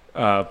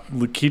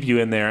keep you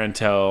in there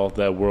until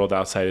the world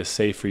outside is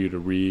safe for you to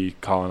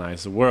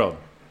recolonize the world."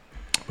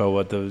 But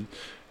what the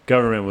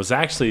government was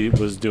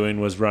doing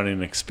was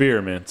running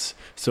experiments.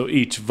 So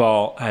each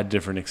vault had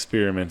different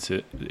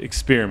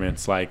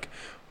experiments. Like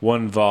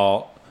one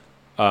vault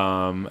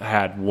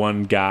had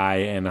one guy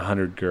and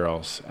 100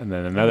 girls, and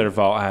then another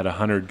vault had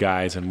 100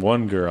 guys and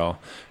one girl,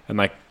 and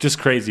like just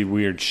crazy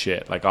weird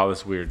shit, like all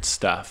this weird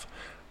stuff.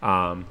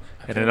 And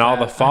in all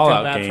the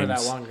Fallout games, for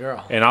that one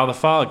girl. in all the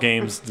Fallout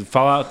games, the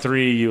Fallout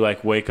 3, you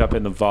like wake up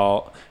in the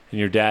vault and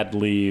your dad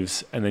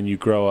leaves, and then you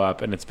grow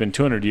up, and it's been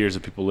 200 years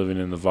of people living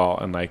in the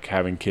vault and like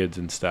having kids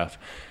and stuff,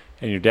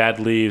 and your dad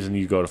leaves and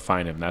you go to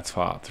find him. That's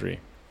Fallout 3.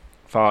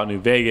 Fallout New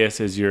Vegas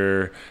is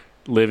you're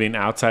living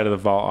outside of the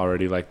vault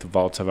already, like the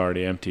vaults have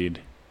already emptied,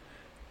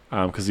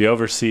 because the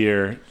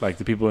overseer, like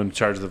the people in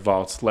charge of the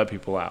vaults, let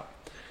people out.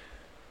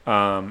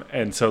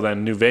 And so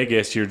then New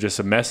Vegas, you're just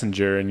a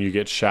messenger and you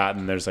get shot,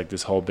 and there's like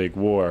this whole big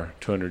war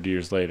 200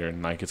 years later,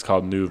 and like it's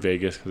called New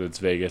Vegas because it's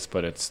Vegas,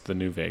 but it's the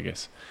New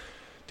Vegas.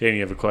 Danny,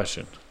 you have a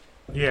question?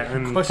 Yeah,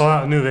 and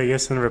Fallout New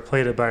Vegas, I never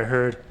played it, but I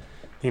heard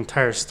the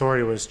entire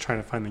story was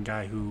trying to find the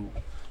guy who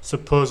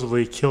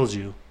supposedly killed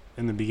you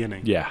in the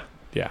beginning. Yeah.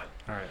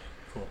 All right,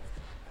 cool.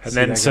 And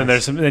then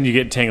then you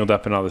get tangled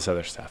up in all this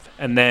other stuff.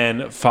 And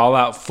then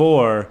Fallout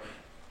 4,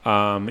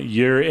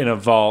 you're in a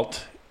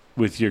vault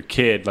with your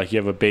kid, like you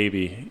have a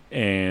baby,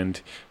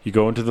 and you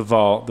go into the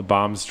vault, the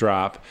bombs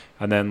drop,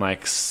 and then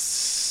like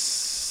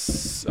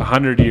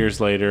 100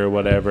 years later or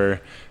whatever,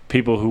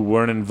 people who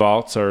weren't in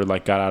vaults or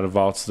like got out of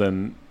vaults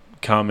then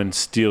come and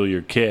steal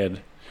your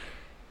kid,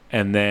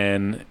 and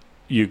then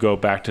you go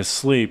back to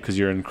sleep because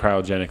you're in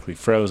cryogenically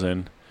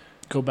frozen.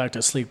 Go back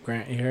to sleep,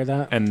 Grant. You hear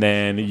that? And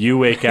then you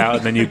wake out,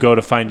 and then you go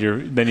to find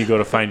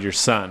your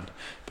son,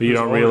 but you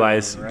don't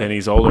realize right? then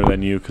he's older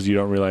than you because you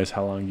don't realize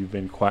how long you've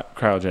been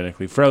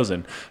cryogenically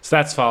frozen. So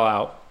that's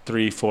Fallout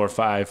 3, 4,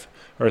 5,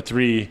 or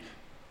 3,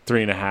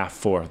 3.5,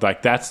 4.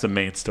 Like that's the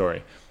main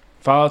story.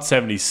 Fallout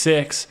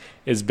 76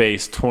 is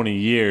based 20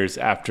 years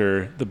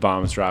after the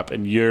bombs drop,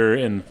 and you're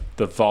in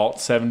the Vault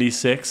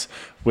 76,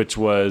 which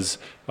was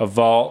a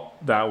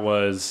vault that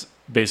was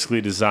basically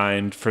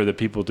designed for the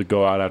people to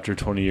go out after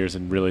 20 years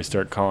and really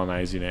start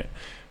colonizing it.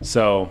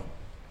 So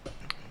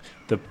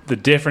the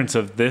difference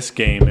of this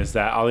game is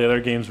that all the other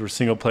games were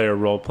single-player,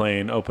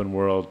 role-playing, open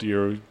world.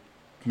 You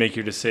make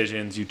your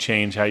decisions, you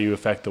change how you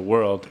affect the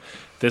world.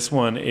 This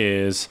one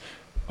is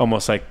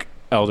almost like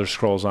Elder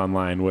Scrolls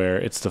Online, where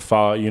it's the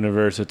Fallout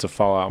universe, it's a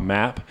Fallout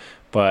map,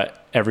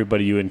 but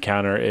everybody you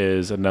encounter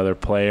is another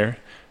player,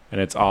 and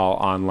it's all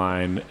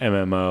online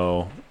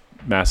MMO,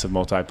 massive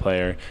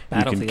multiplayer.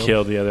 You can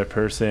kill the other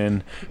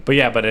person. But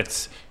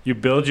it's you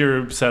build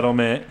your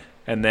settlement,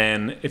 and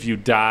then if you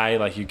die,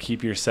 like you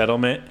keep your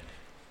settlement,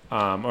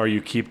 or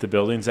you keep the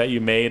buildings that you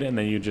made, and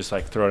then you just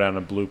like throw down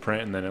a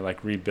blueprint, and then it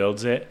like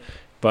rebuilds it.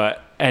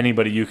 But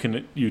anybody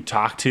you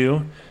talk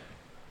to,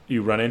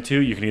 you run into,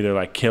 you can either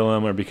like kill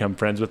them or become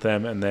friends with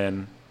them, and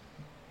then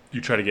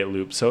you try to get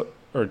loot.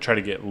 Or try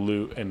to get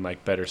loot and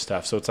like better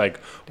stuff. So it's like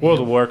World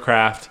of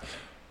Warcraft,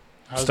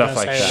 stuff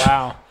like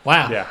that.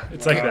 Wow. Yeah,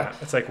 it's like that.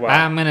 It's like wow.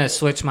 I'm gonna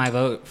switch my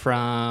vote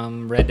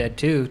from Red Dead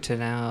 2 to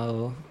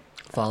now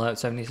Fallout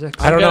 76.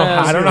 I don't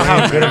know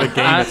how good of a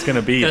game it's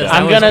gonna be. Though.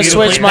 I'm gonna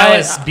switch my. That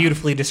was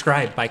beautifully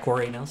described by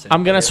Corey Nelson.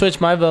 I'm gonna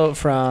switch my vote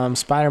from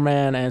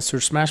Spider-Man and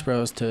Super Smash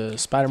Bros. To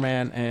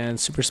Spider-Man and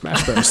Super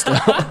Smash Bros. Still.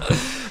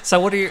 So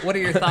what are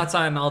your thoughts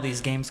on all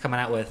these games coming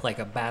out with like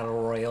a battle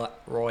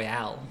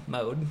royale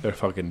mode? They're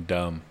fucking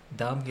dumb.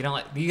 Dumb?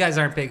 You guys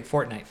aren't big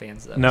Fortnite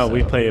fans though. No, so.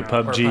 we play a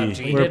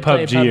PUBG. We're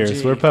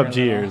PUBGers. We're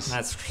PUBGers.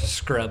 That's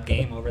scrub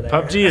game over there.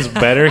 PUBG is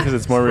better because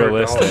it's more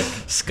realistic.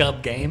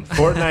 Scub game.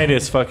 Fortnite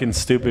is fucking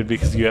stupid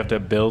because you have to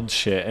build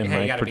shit and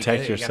you like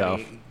protect yourself.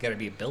 You gotta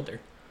be a builder.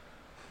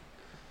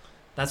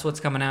 That's what's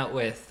coming out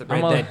with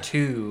Red Dead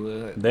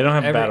 2. They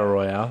don't have Battle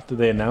Royale. Did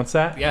they announce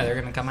that? Yeah, they're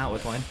gonna come out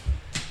with one.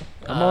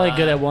 I'm only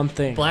good at one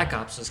thing. Black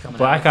Ops is coming out.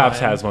 Black Ops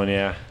has one,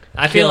 yeah.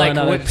 I feel like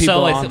with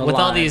all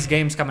line. these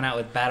games coming out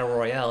with Battle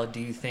Royale, do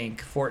you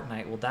think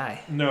Fortnite will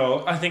die?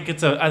 No, I think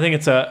it's a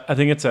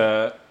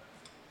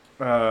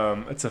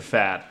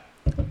fad.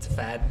 It's a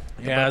fad.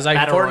 Yeah, it's like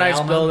Battle Fortnite's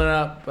Royale building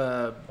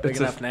up big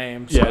enough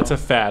names. Yeah, it's a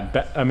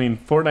fad. I mean,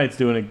 Fortnite's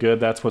doing it good.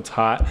 That's what's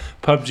hot.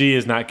 PUBG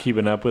is not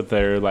keeping up with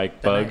their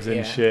like bugs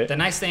and shit. The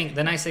nice thing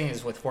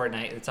is with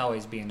Fortnite, it's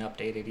always being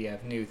updated. You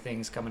have new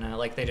things coming out.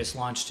 Like they just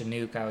launched a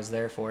nuke. I was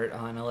there for it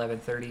on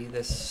 11/30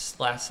 this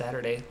last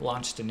Saturday.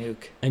 Launched a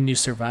nuke. And you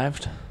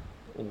survived?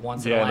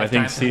 Once in a lifetime. And I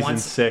think season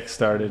 6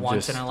 started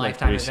once just in a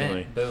lifetime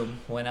recently. event. Boom,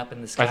 went up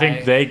in the sky. I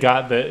think they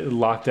got the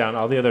lockdown.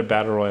 All the other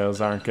battle royals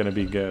aren't going to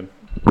be good.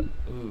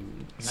 Ooh,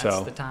 that's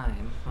So. the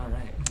time. All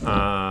right.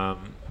 I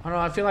don't know.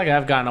 I feel like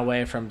I've gotten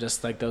away from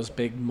just like those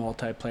big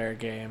multiplayer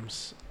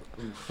games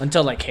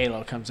until like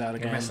Halo comes out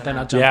again. Then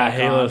I'll jump back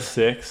Halo on.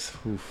 6.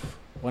 Oof,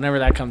 Whenever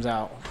that comes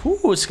out,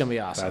 it's gonna be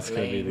awesome. that's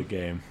going to be the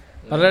game.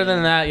 But other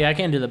than that, yeah, I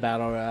can't do the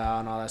battle royale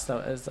and all that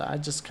stuff. I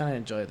just kind of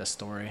enjoy the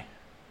story.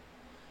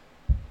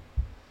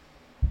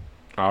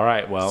 All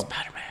right. Well,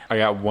 Spider-Man. I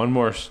got one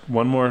more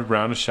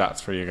round of shots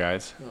for you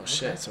guys. Oh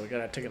shit! So we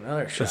gotta take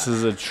another shot. This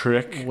is a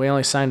trick We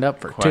only signed up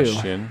for 2.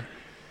 question.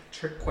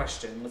 Trick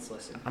question. Let's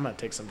listen. I'm gonna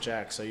take some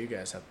Jack, so you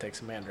guys have to take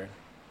some Mandarin.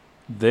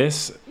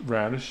 This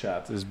round of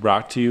shots is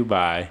brought to you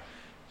by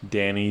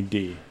Danny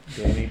D.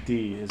 Danny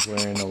D is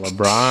wearing a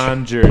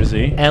LeBron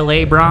jersey.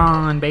 L.A.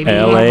 Braun, baby.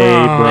 L.A.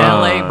 Braun.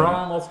 L.A.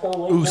 Braun. Let's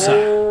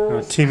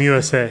go. Team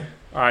USA.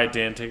 All right,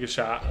 Dan, take a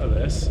shot of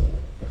this.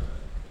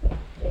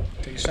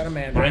 Take a shot of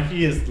Mandarin.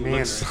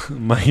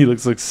 Mikey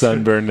looks like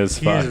sunburned as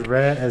He is fuck.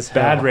 red as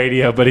hell. Bad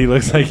radio, but he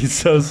looks like he's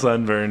so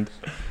sunburned.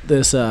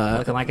 This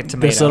Looking like a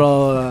tomato. this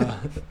little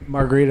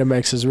margarita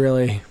mix is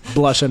really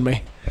blushing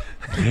me.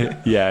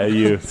 Yeah,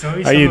 you. So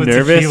he's Are you with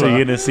nervous? tequila. Are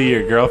you gonna see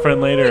your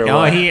girlfriend later? Or Oh,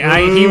 what? he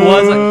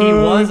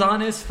was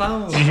on his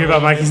phone. Did you hear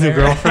about Mikey's new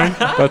girlfriend?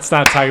 Let's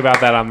not talk about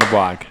that on the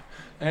blog.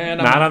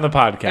 And Not on the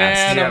podcast.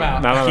 And I'm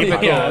out. Not on the Keep it podcast.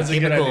 cool. that's a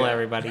Keep good it cool, idea.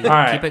 everybody. All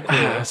right. Keep it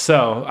cool.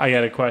 So I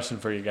got a question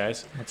for you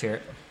guys. Let's hear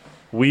it.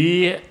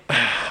 We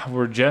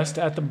were just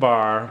at the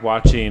bar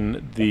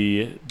watching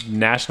the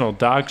National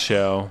Dog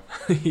Show,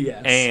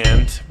 yes.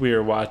 and we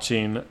were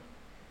watching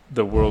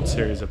the World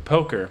Series of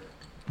Poker.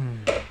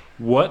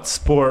 What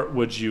sport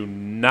would you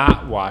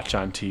not watch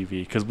on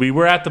TV? Because we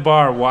were at the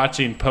bar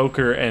watching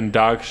poker and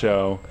dog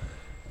show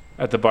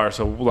at the bar.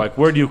 So, like,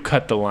 where do you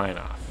cut the line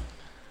off?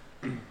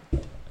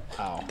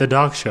 Oh. The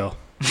dog show.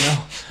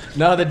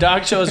 No, the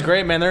dog show is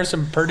great, man. There's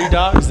some pretty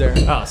dogs there.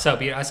 Oh, so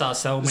beautiful. I saw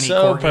so many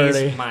So corgis.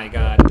 pretty. My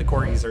God, the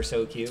corgis are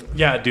so cute.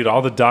 Yeah, dude,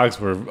 all the dogs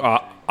were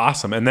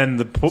awesome. And then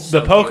the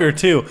So poker,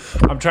 too.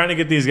 I'm trying to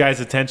get these guys'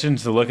 attention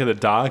to look at the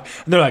dog.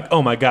 And they're like,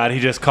 oh, my God, he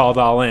just called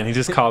all in. He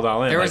just called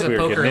all in. There was like a we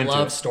were poker getting into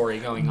love it. story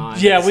going on.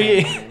 Yeah, at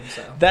the same time,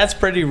 so. That's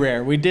pretty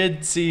rare. We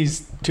did see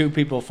 2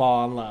 people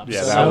fall in love.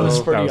 Yeah, so that was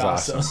was- pretty that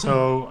was awesome.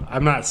 So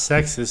I'm not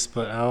sexist,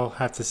 but I'll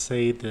have to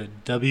say the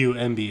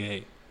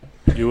WNBA.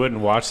 You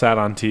wouldn't watch that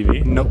on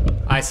TV? Nope.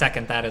 I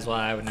second that as well.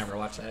 I would never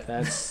watch that.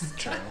 That's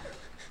true.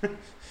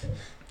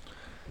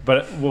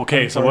 But,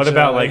 okay, so what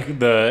about, Unfortunately. like,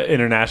 the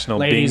international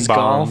Ladies bing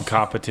bong golf.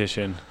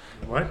 competition?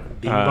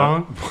 What? Bing Uh,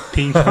 bong?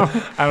 Ping pong?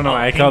 I don't know. Oh,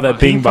 I ping call that pong.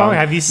 bing Ping pong? bong.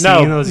 Have you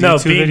seen no, those no,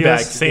 YouTube beanbag, videos?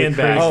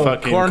 sandbag, Oh,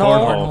 fucking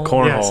cornhole?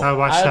 cornhole. Yes, I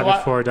watched I'd that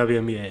before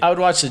WNBA. I would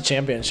watch the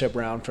championship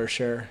round for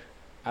sure.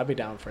 I'd be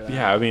down for that.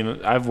 Yeah, I mean,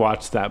 I've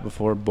watched that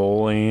before.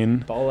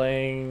 Bowling.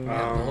 Bowling.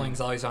 Yeah,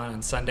 bowling's always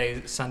on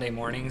Sunday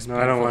mornings. No,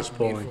 I don't watch Beautiful-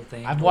 bowling. beautiful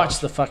thing I've to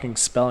watched the watch. fucking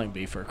spelling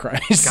bee for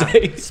Christ's God,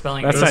 sake.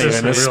 spelling. That's bee. not Those are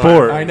even a some real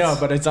sport. I know,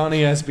 but it's on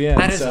ESPN.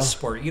 That is so. a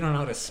sport. You don't know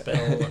how to spell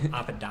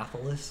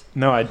Apodopoulos.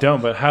 No, I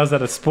don't. But how's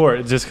that a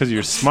sport? Just because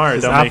you're smart,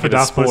 Is don't make it a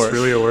Apodopoulos sport.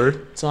 really a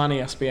word? It's on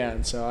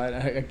ESPN, so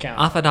I count.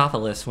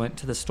 Apodopoulos went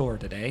to the store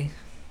today.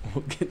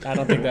 I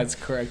don't think that's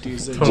correct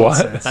usage. Total What?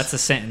 sense. That's a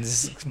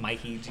sentence,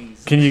 Mikey.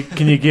 Jeez. Can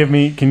you give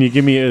me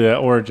the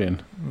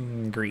origin?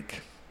 Greek.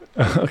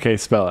 Okay,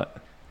 spell it.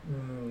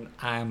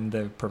 I'm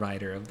the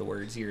provider of the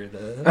words. You're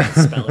the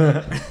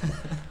speller.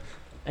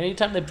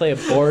 Anytime they play a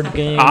board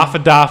game,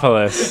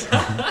 Aphodopoulos.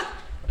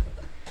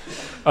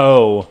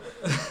 O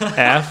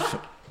F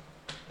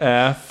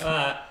F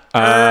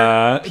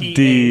D.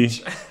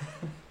 PH.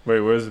 Wait,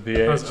 where's the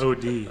That was PH?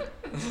 OD.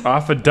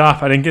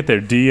 Ophodof. I didn't get there.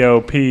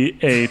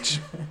 DOPHOLOSIS.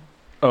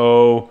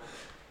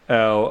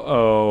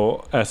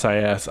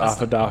 I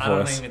don't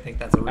Ophodopoulos. even think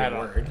that's a I real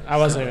word.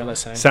 wasn't even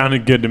listening.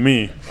 Sounded good to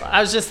me.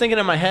 I was just thinking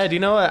in my head, you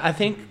know what? I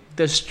think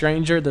the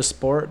stranger the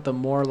sport, the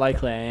more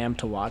likely I am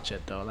to watch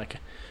it, though. Like,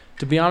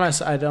 to be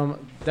honest, I don't.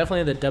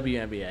 Definitely the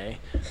WNBA,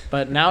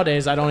 but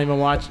nowadays I don't even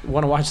want to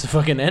watch the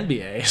fucking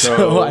NBA. So,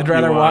 So I'd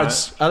rather you want-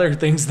 watch other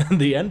things than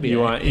the NBA. You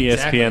want ESPN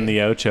Exactly.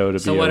 the Ocho to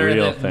So be what a are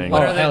real the thing.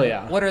 what Oh, are the hell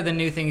yeah. what are the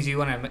new things you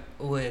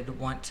would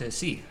want to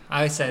see?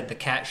 I said the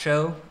cat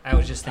show. I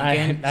was just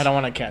thinking I don't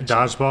want to catch it.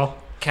 Dodgeball.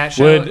 cat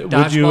show. Would you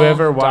dodgeball.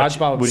 ever watch?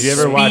 Dodgeball Would you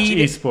ever watch Speed.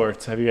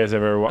 esports? Have you guys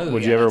ever? Oh,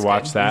 Would yeah, you ever that's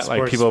watch good. that?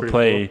 Like Esports people is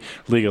play pretty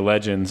League of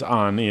Legends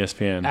on E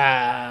ESPN.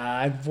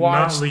 I've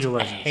watched League of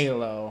Legends.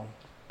 Halo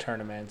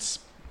tournaments.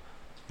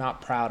 Not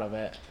proud of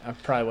it. I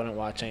probably wouldn't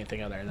watch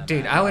anything other than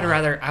Dude, that. I would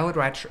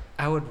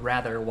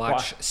rather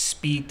watch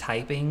speed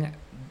typing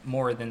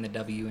more than the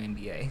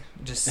WNBA.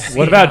 Just see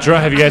What about how-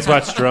 drone? Have you guys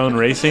watched drone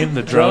racing?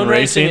 The drone, Drone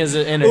racing is Ooh,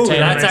 entertaining.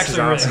 that's race is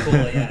actually really awesome. cool.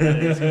 Yeah,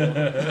 that is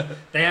cool.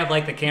 They have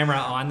like the camera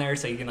on there,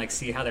 so you can like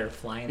see how they're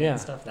flying Yeah. and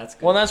stuff. That's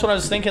good. Well, that's what I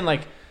was thinking.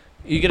 Like,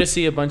 you get to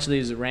see a bunch of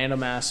these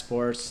random ass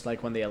sports,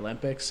 like when the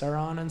Olympics are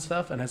on and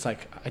stuff. And it's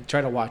like I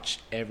try to watch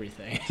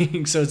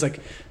everything. So it's like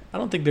I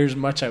don't think there's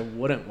much I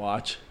wouldn't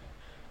watch,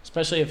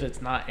 especially if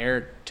it's not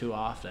aired too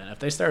often. If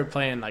they started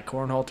playing like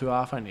cornhole too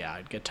often, yeah,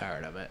 I'd get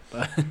tired of it.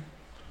 But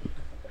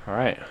All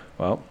right.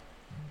 Well,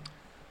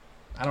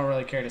 I don't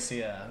really care to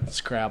see a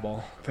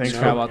Scrabble. Thanks for-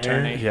 Scrabble and-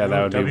 tourney. yeah,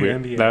 that would be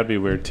weird. WNBA. That would be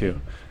weird too.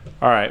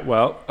 All right.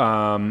 Well,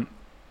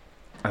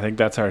 I think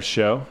that's our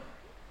show.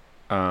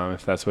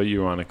 If that's what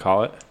you want to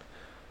call it.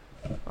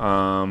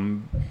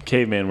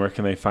 Caveman, where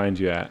can they find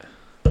you at?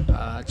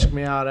 Check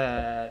me out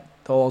at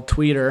the old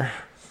tweeter,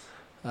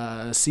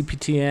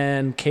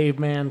 CPTN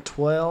Caveman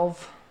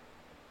 12,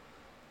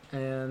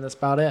 and that's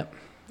about it.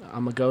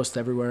 I'm a ghost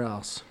everywhere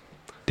else.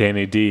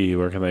 Danny D,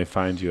 where can they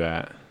find you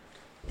at?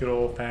 Good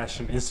old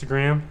fashioned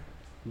Instagram,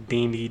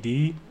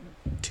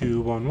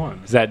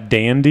 DandyD211. Is that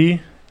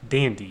Dandy?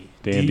 Dandy.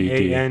 Dandy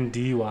D.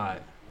 DANDY.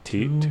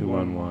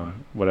 T211.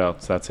 What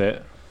else? That's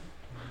it?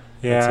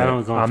 Yeah, That's I it.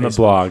 don't go on on the Facebook.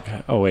 blog.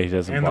 Oh, wait, he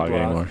doesn't And blog the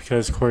blog anymore.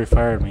 because Corey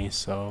fired me,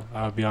 so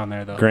I'll be on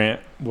there though.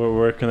 Grant,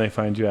 where can they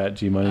find you at?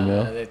 G Money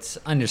Mill? It's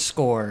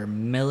 _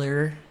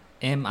 Miller,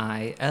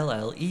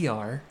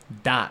 MILLER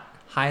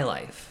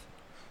 .highlife,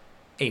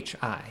 HIGH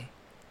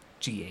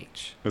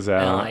Is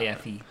that on,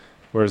 LIFE.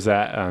 where's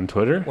that on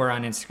Twitter? We're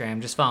on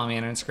Instagram. Just follow me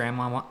on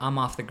Instagram. I'm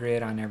off the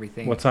grid on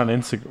everything. What's on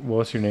Instagram?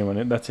 What's your name on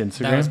it? That's Instagram.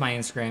 That was my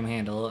Instagram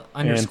handle.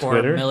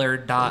 Twitter? _ Miller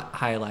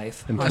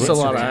 .highlife. and on That's a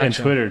lot of Instagram. and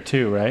action. Twitter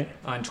too, right?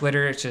 On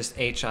Twitter, it's just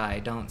HI.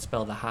 Don't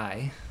spell the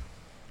high.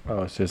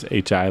 Oh, it's just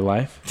HI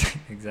Life.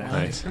 Exactly.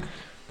 Nice. All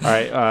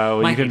right.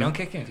 Well, Mikey, you don't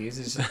can. get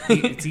confused.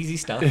 It's easy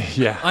stuff.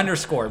 Yeah. _ very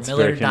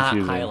Miller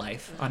confusing.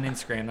 .highlife on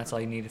Instagram. That's all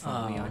you need to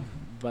follow me on.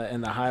 But in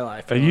the high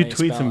life, You only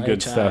tweet some spell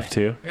good HI. stuff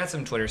too. I got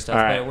some Twitter stuff,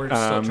 All right, but we're still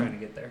um, trying to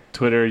get there.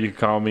 Twitter, you can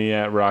call me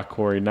at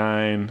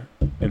RockQuarry9.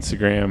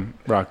 Instagram,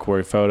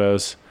 RockQuarry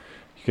Photos.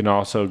 You can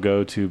also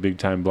go to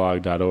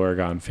bigtimeblog.org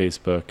on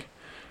Facebook,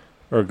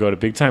 or go to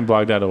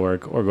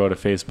bigtimeblog.org, or go to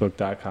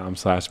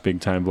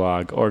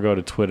facebook.com/bigtimeblog, or go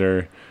to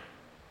Twitter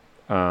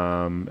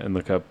and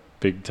look up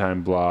Big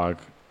Time Blog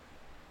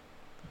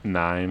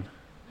 9.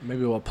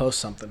 Maybe we'll post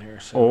something here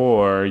soon.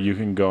 Or you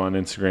can go on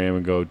Instagram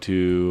and go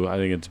to, I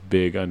think it's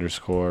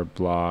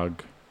big_blog.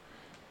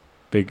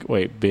 Big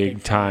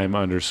time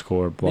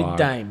 _blog. Big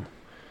time.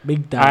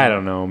 Big time. I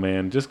don't know,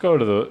 man. Just go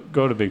to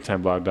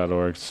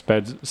bigtimeblog.org.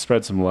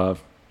 Spread some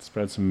love.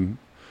 Spread some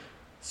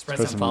Spread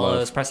some some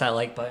follows. love. Press that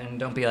like button.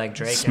 Don't be like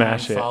Drake.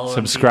 smash and it. follow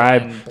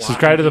Subscribe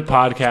to the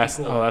podcast.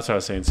 Cool. Oh, that's what I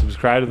was saying.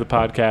 Subscribe to the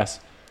podcast.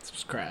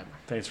 Subscribe.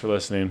 Thanks for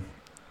listening.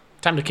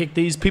 Time to kick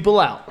these people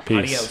out.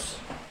 Peace. Adios.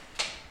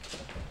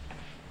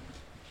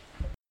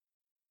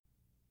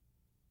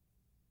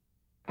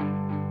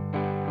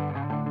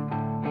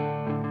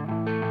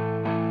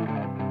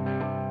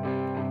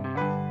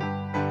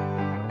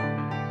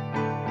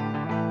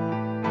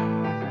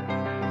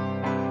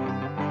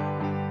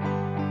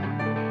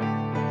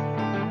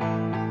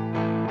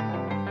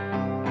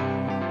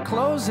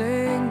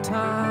 Closing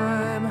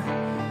time.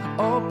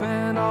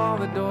 Open all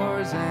the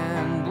doors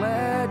and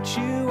let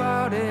you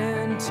out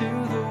into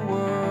the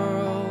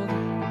world.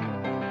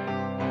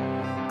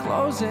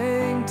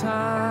 Closing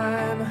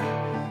time.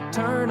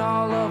 Turn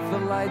all of the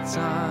lights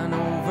on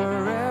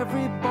over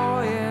every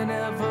boy and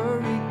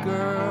every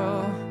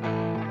girl.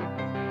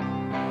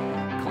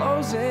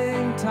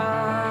 Closing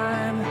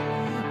time.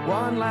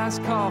 One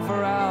last call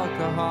for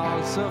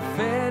alcohol, so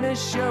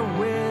finish your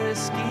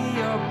whiskey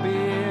or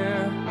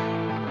beer.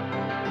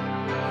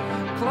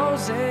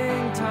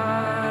 Closing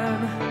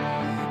time.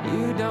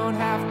 You don't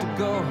have to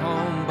go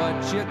home, but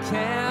you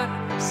can't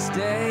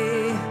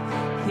stay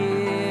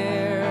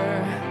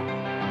here.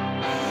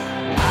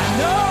 I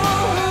know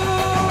who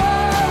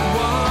I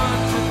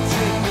want to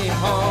take me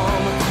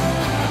home.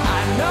 I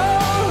know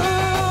who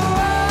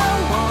I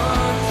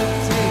want to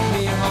take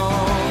me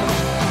home.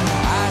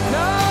 I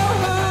know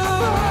who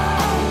I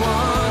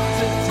want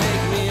to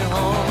take me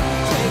home.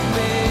 Take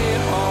me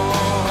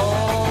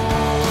home.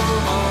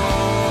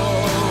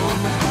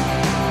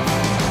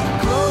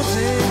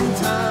 Closing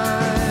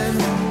time.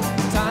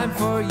 Time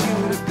for you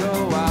to go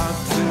out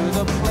to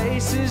the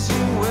places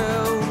you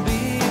will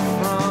be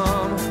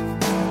from.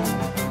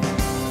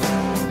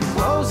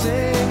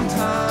 Closing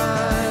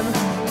time.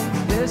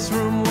 This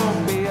room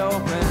won't be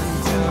open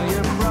till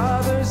your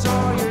brothers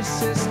or your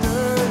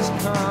sisters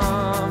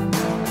come.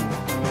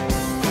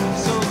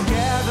 So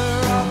gather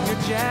up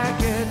your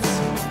jackets,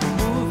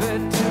 move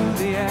it to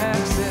the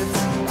exits.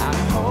 I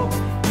hope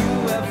you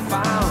have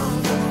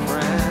found a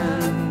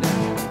friend.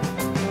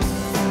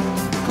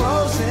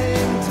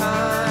 Closing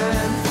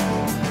time.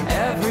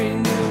 Every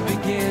new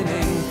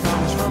beginning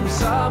comes from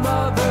some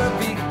other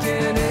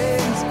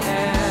beginning's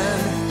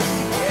end.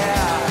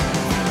 Yeah.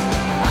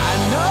 I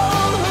know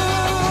who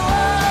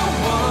I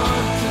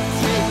want to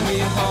take me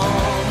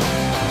home.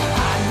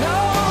 I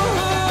know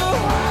who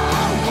I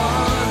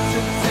want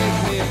to take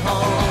me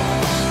home.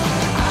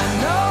 I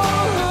know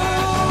who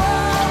I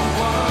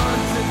want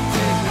to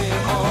take me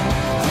home.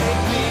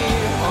 Take me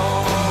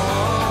home.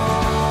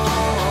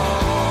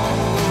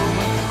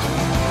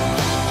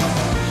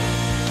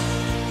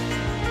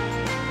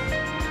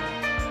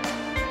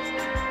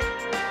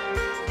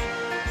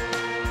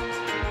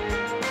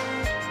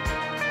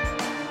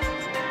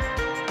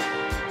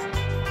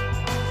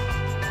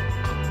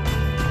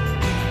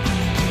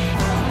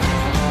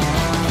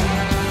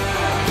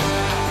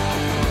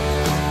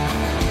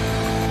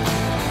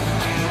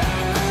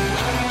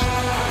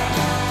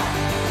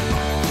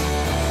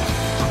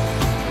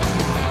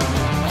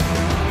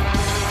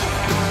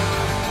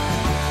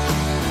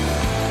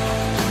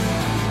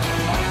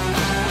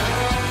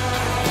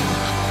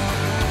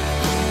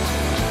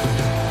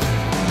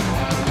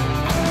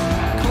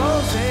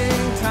 Closing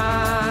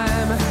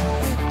time.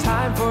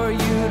 Time for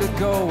you to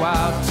go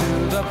out to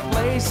the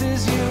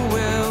places you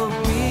will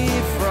be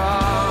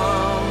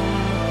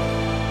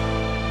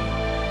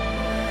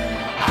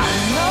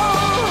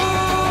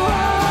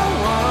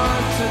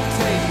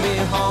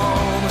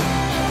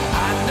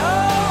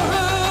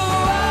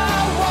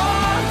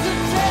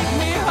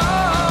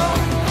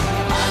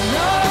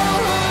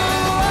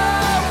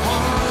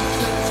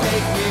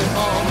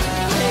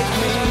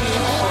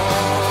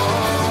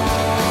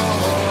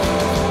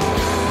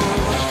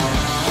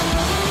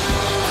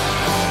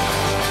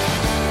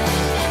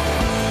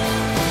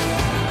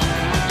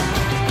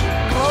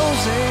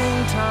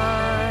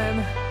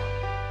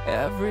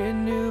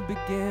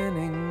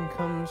beginning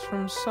comes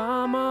from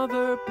some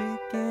other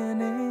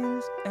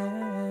beginning's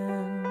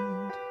end.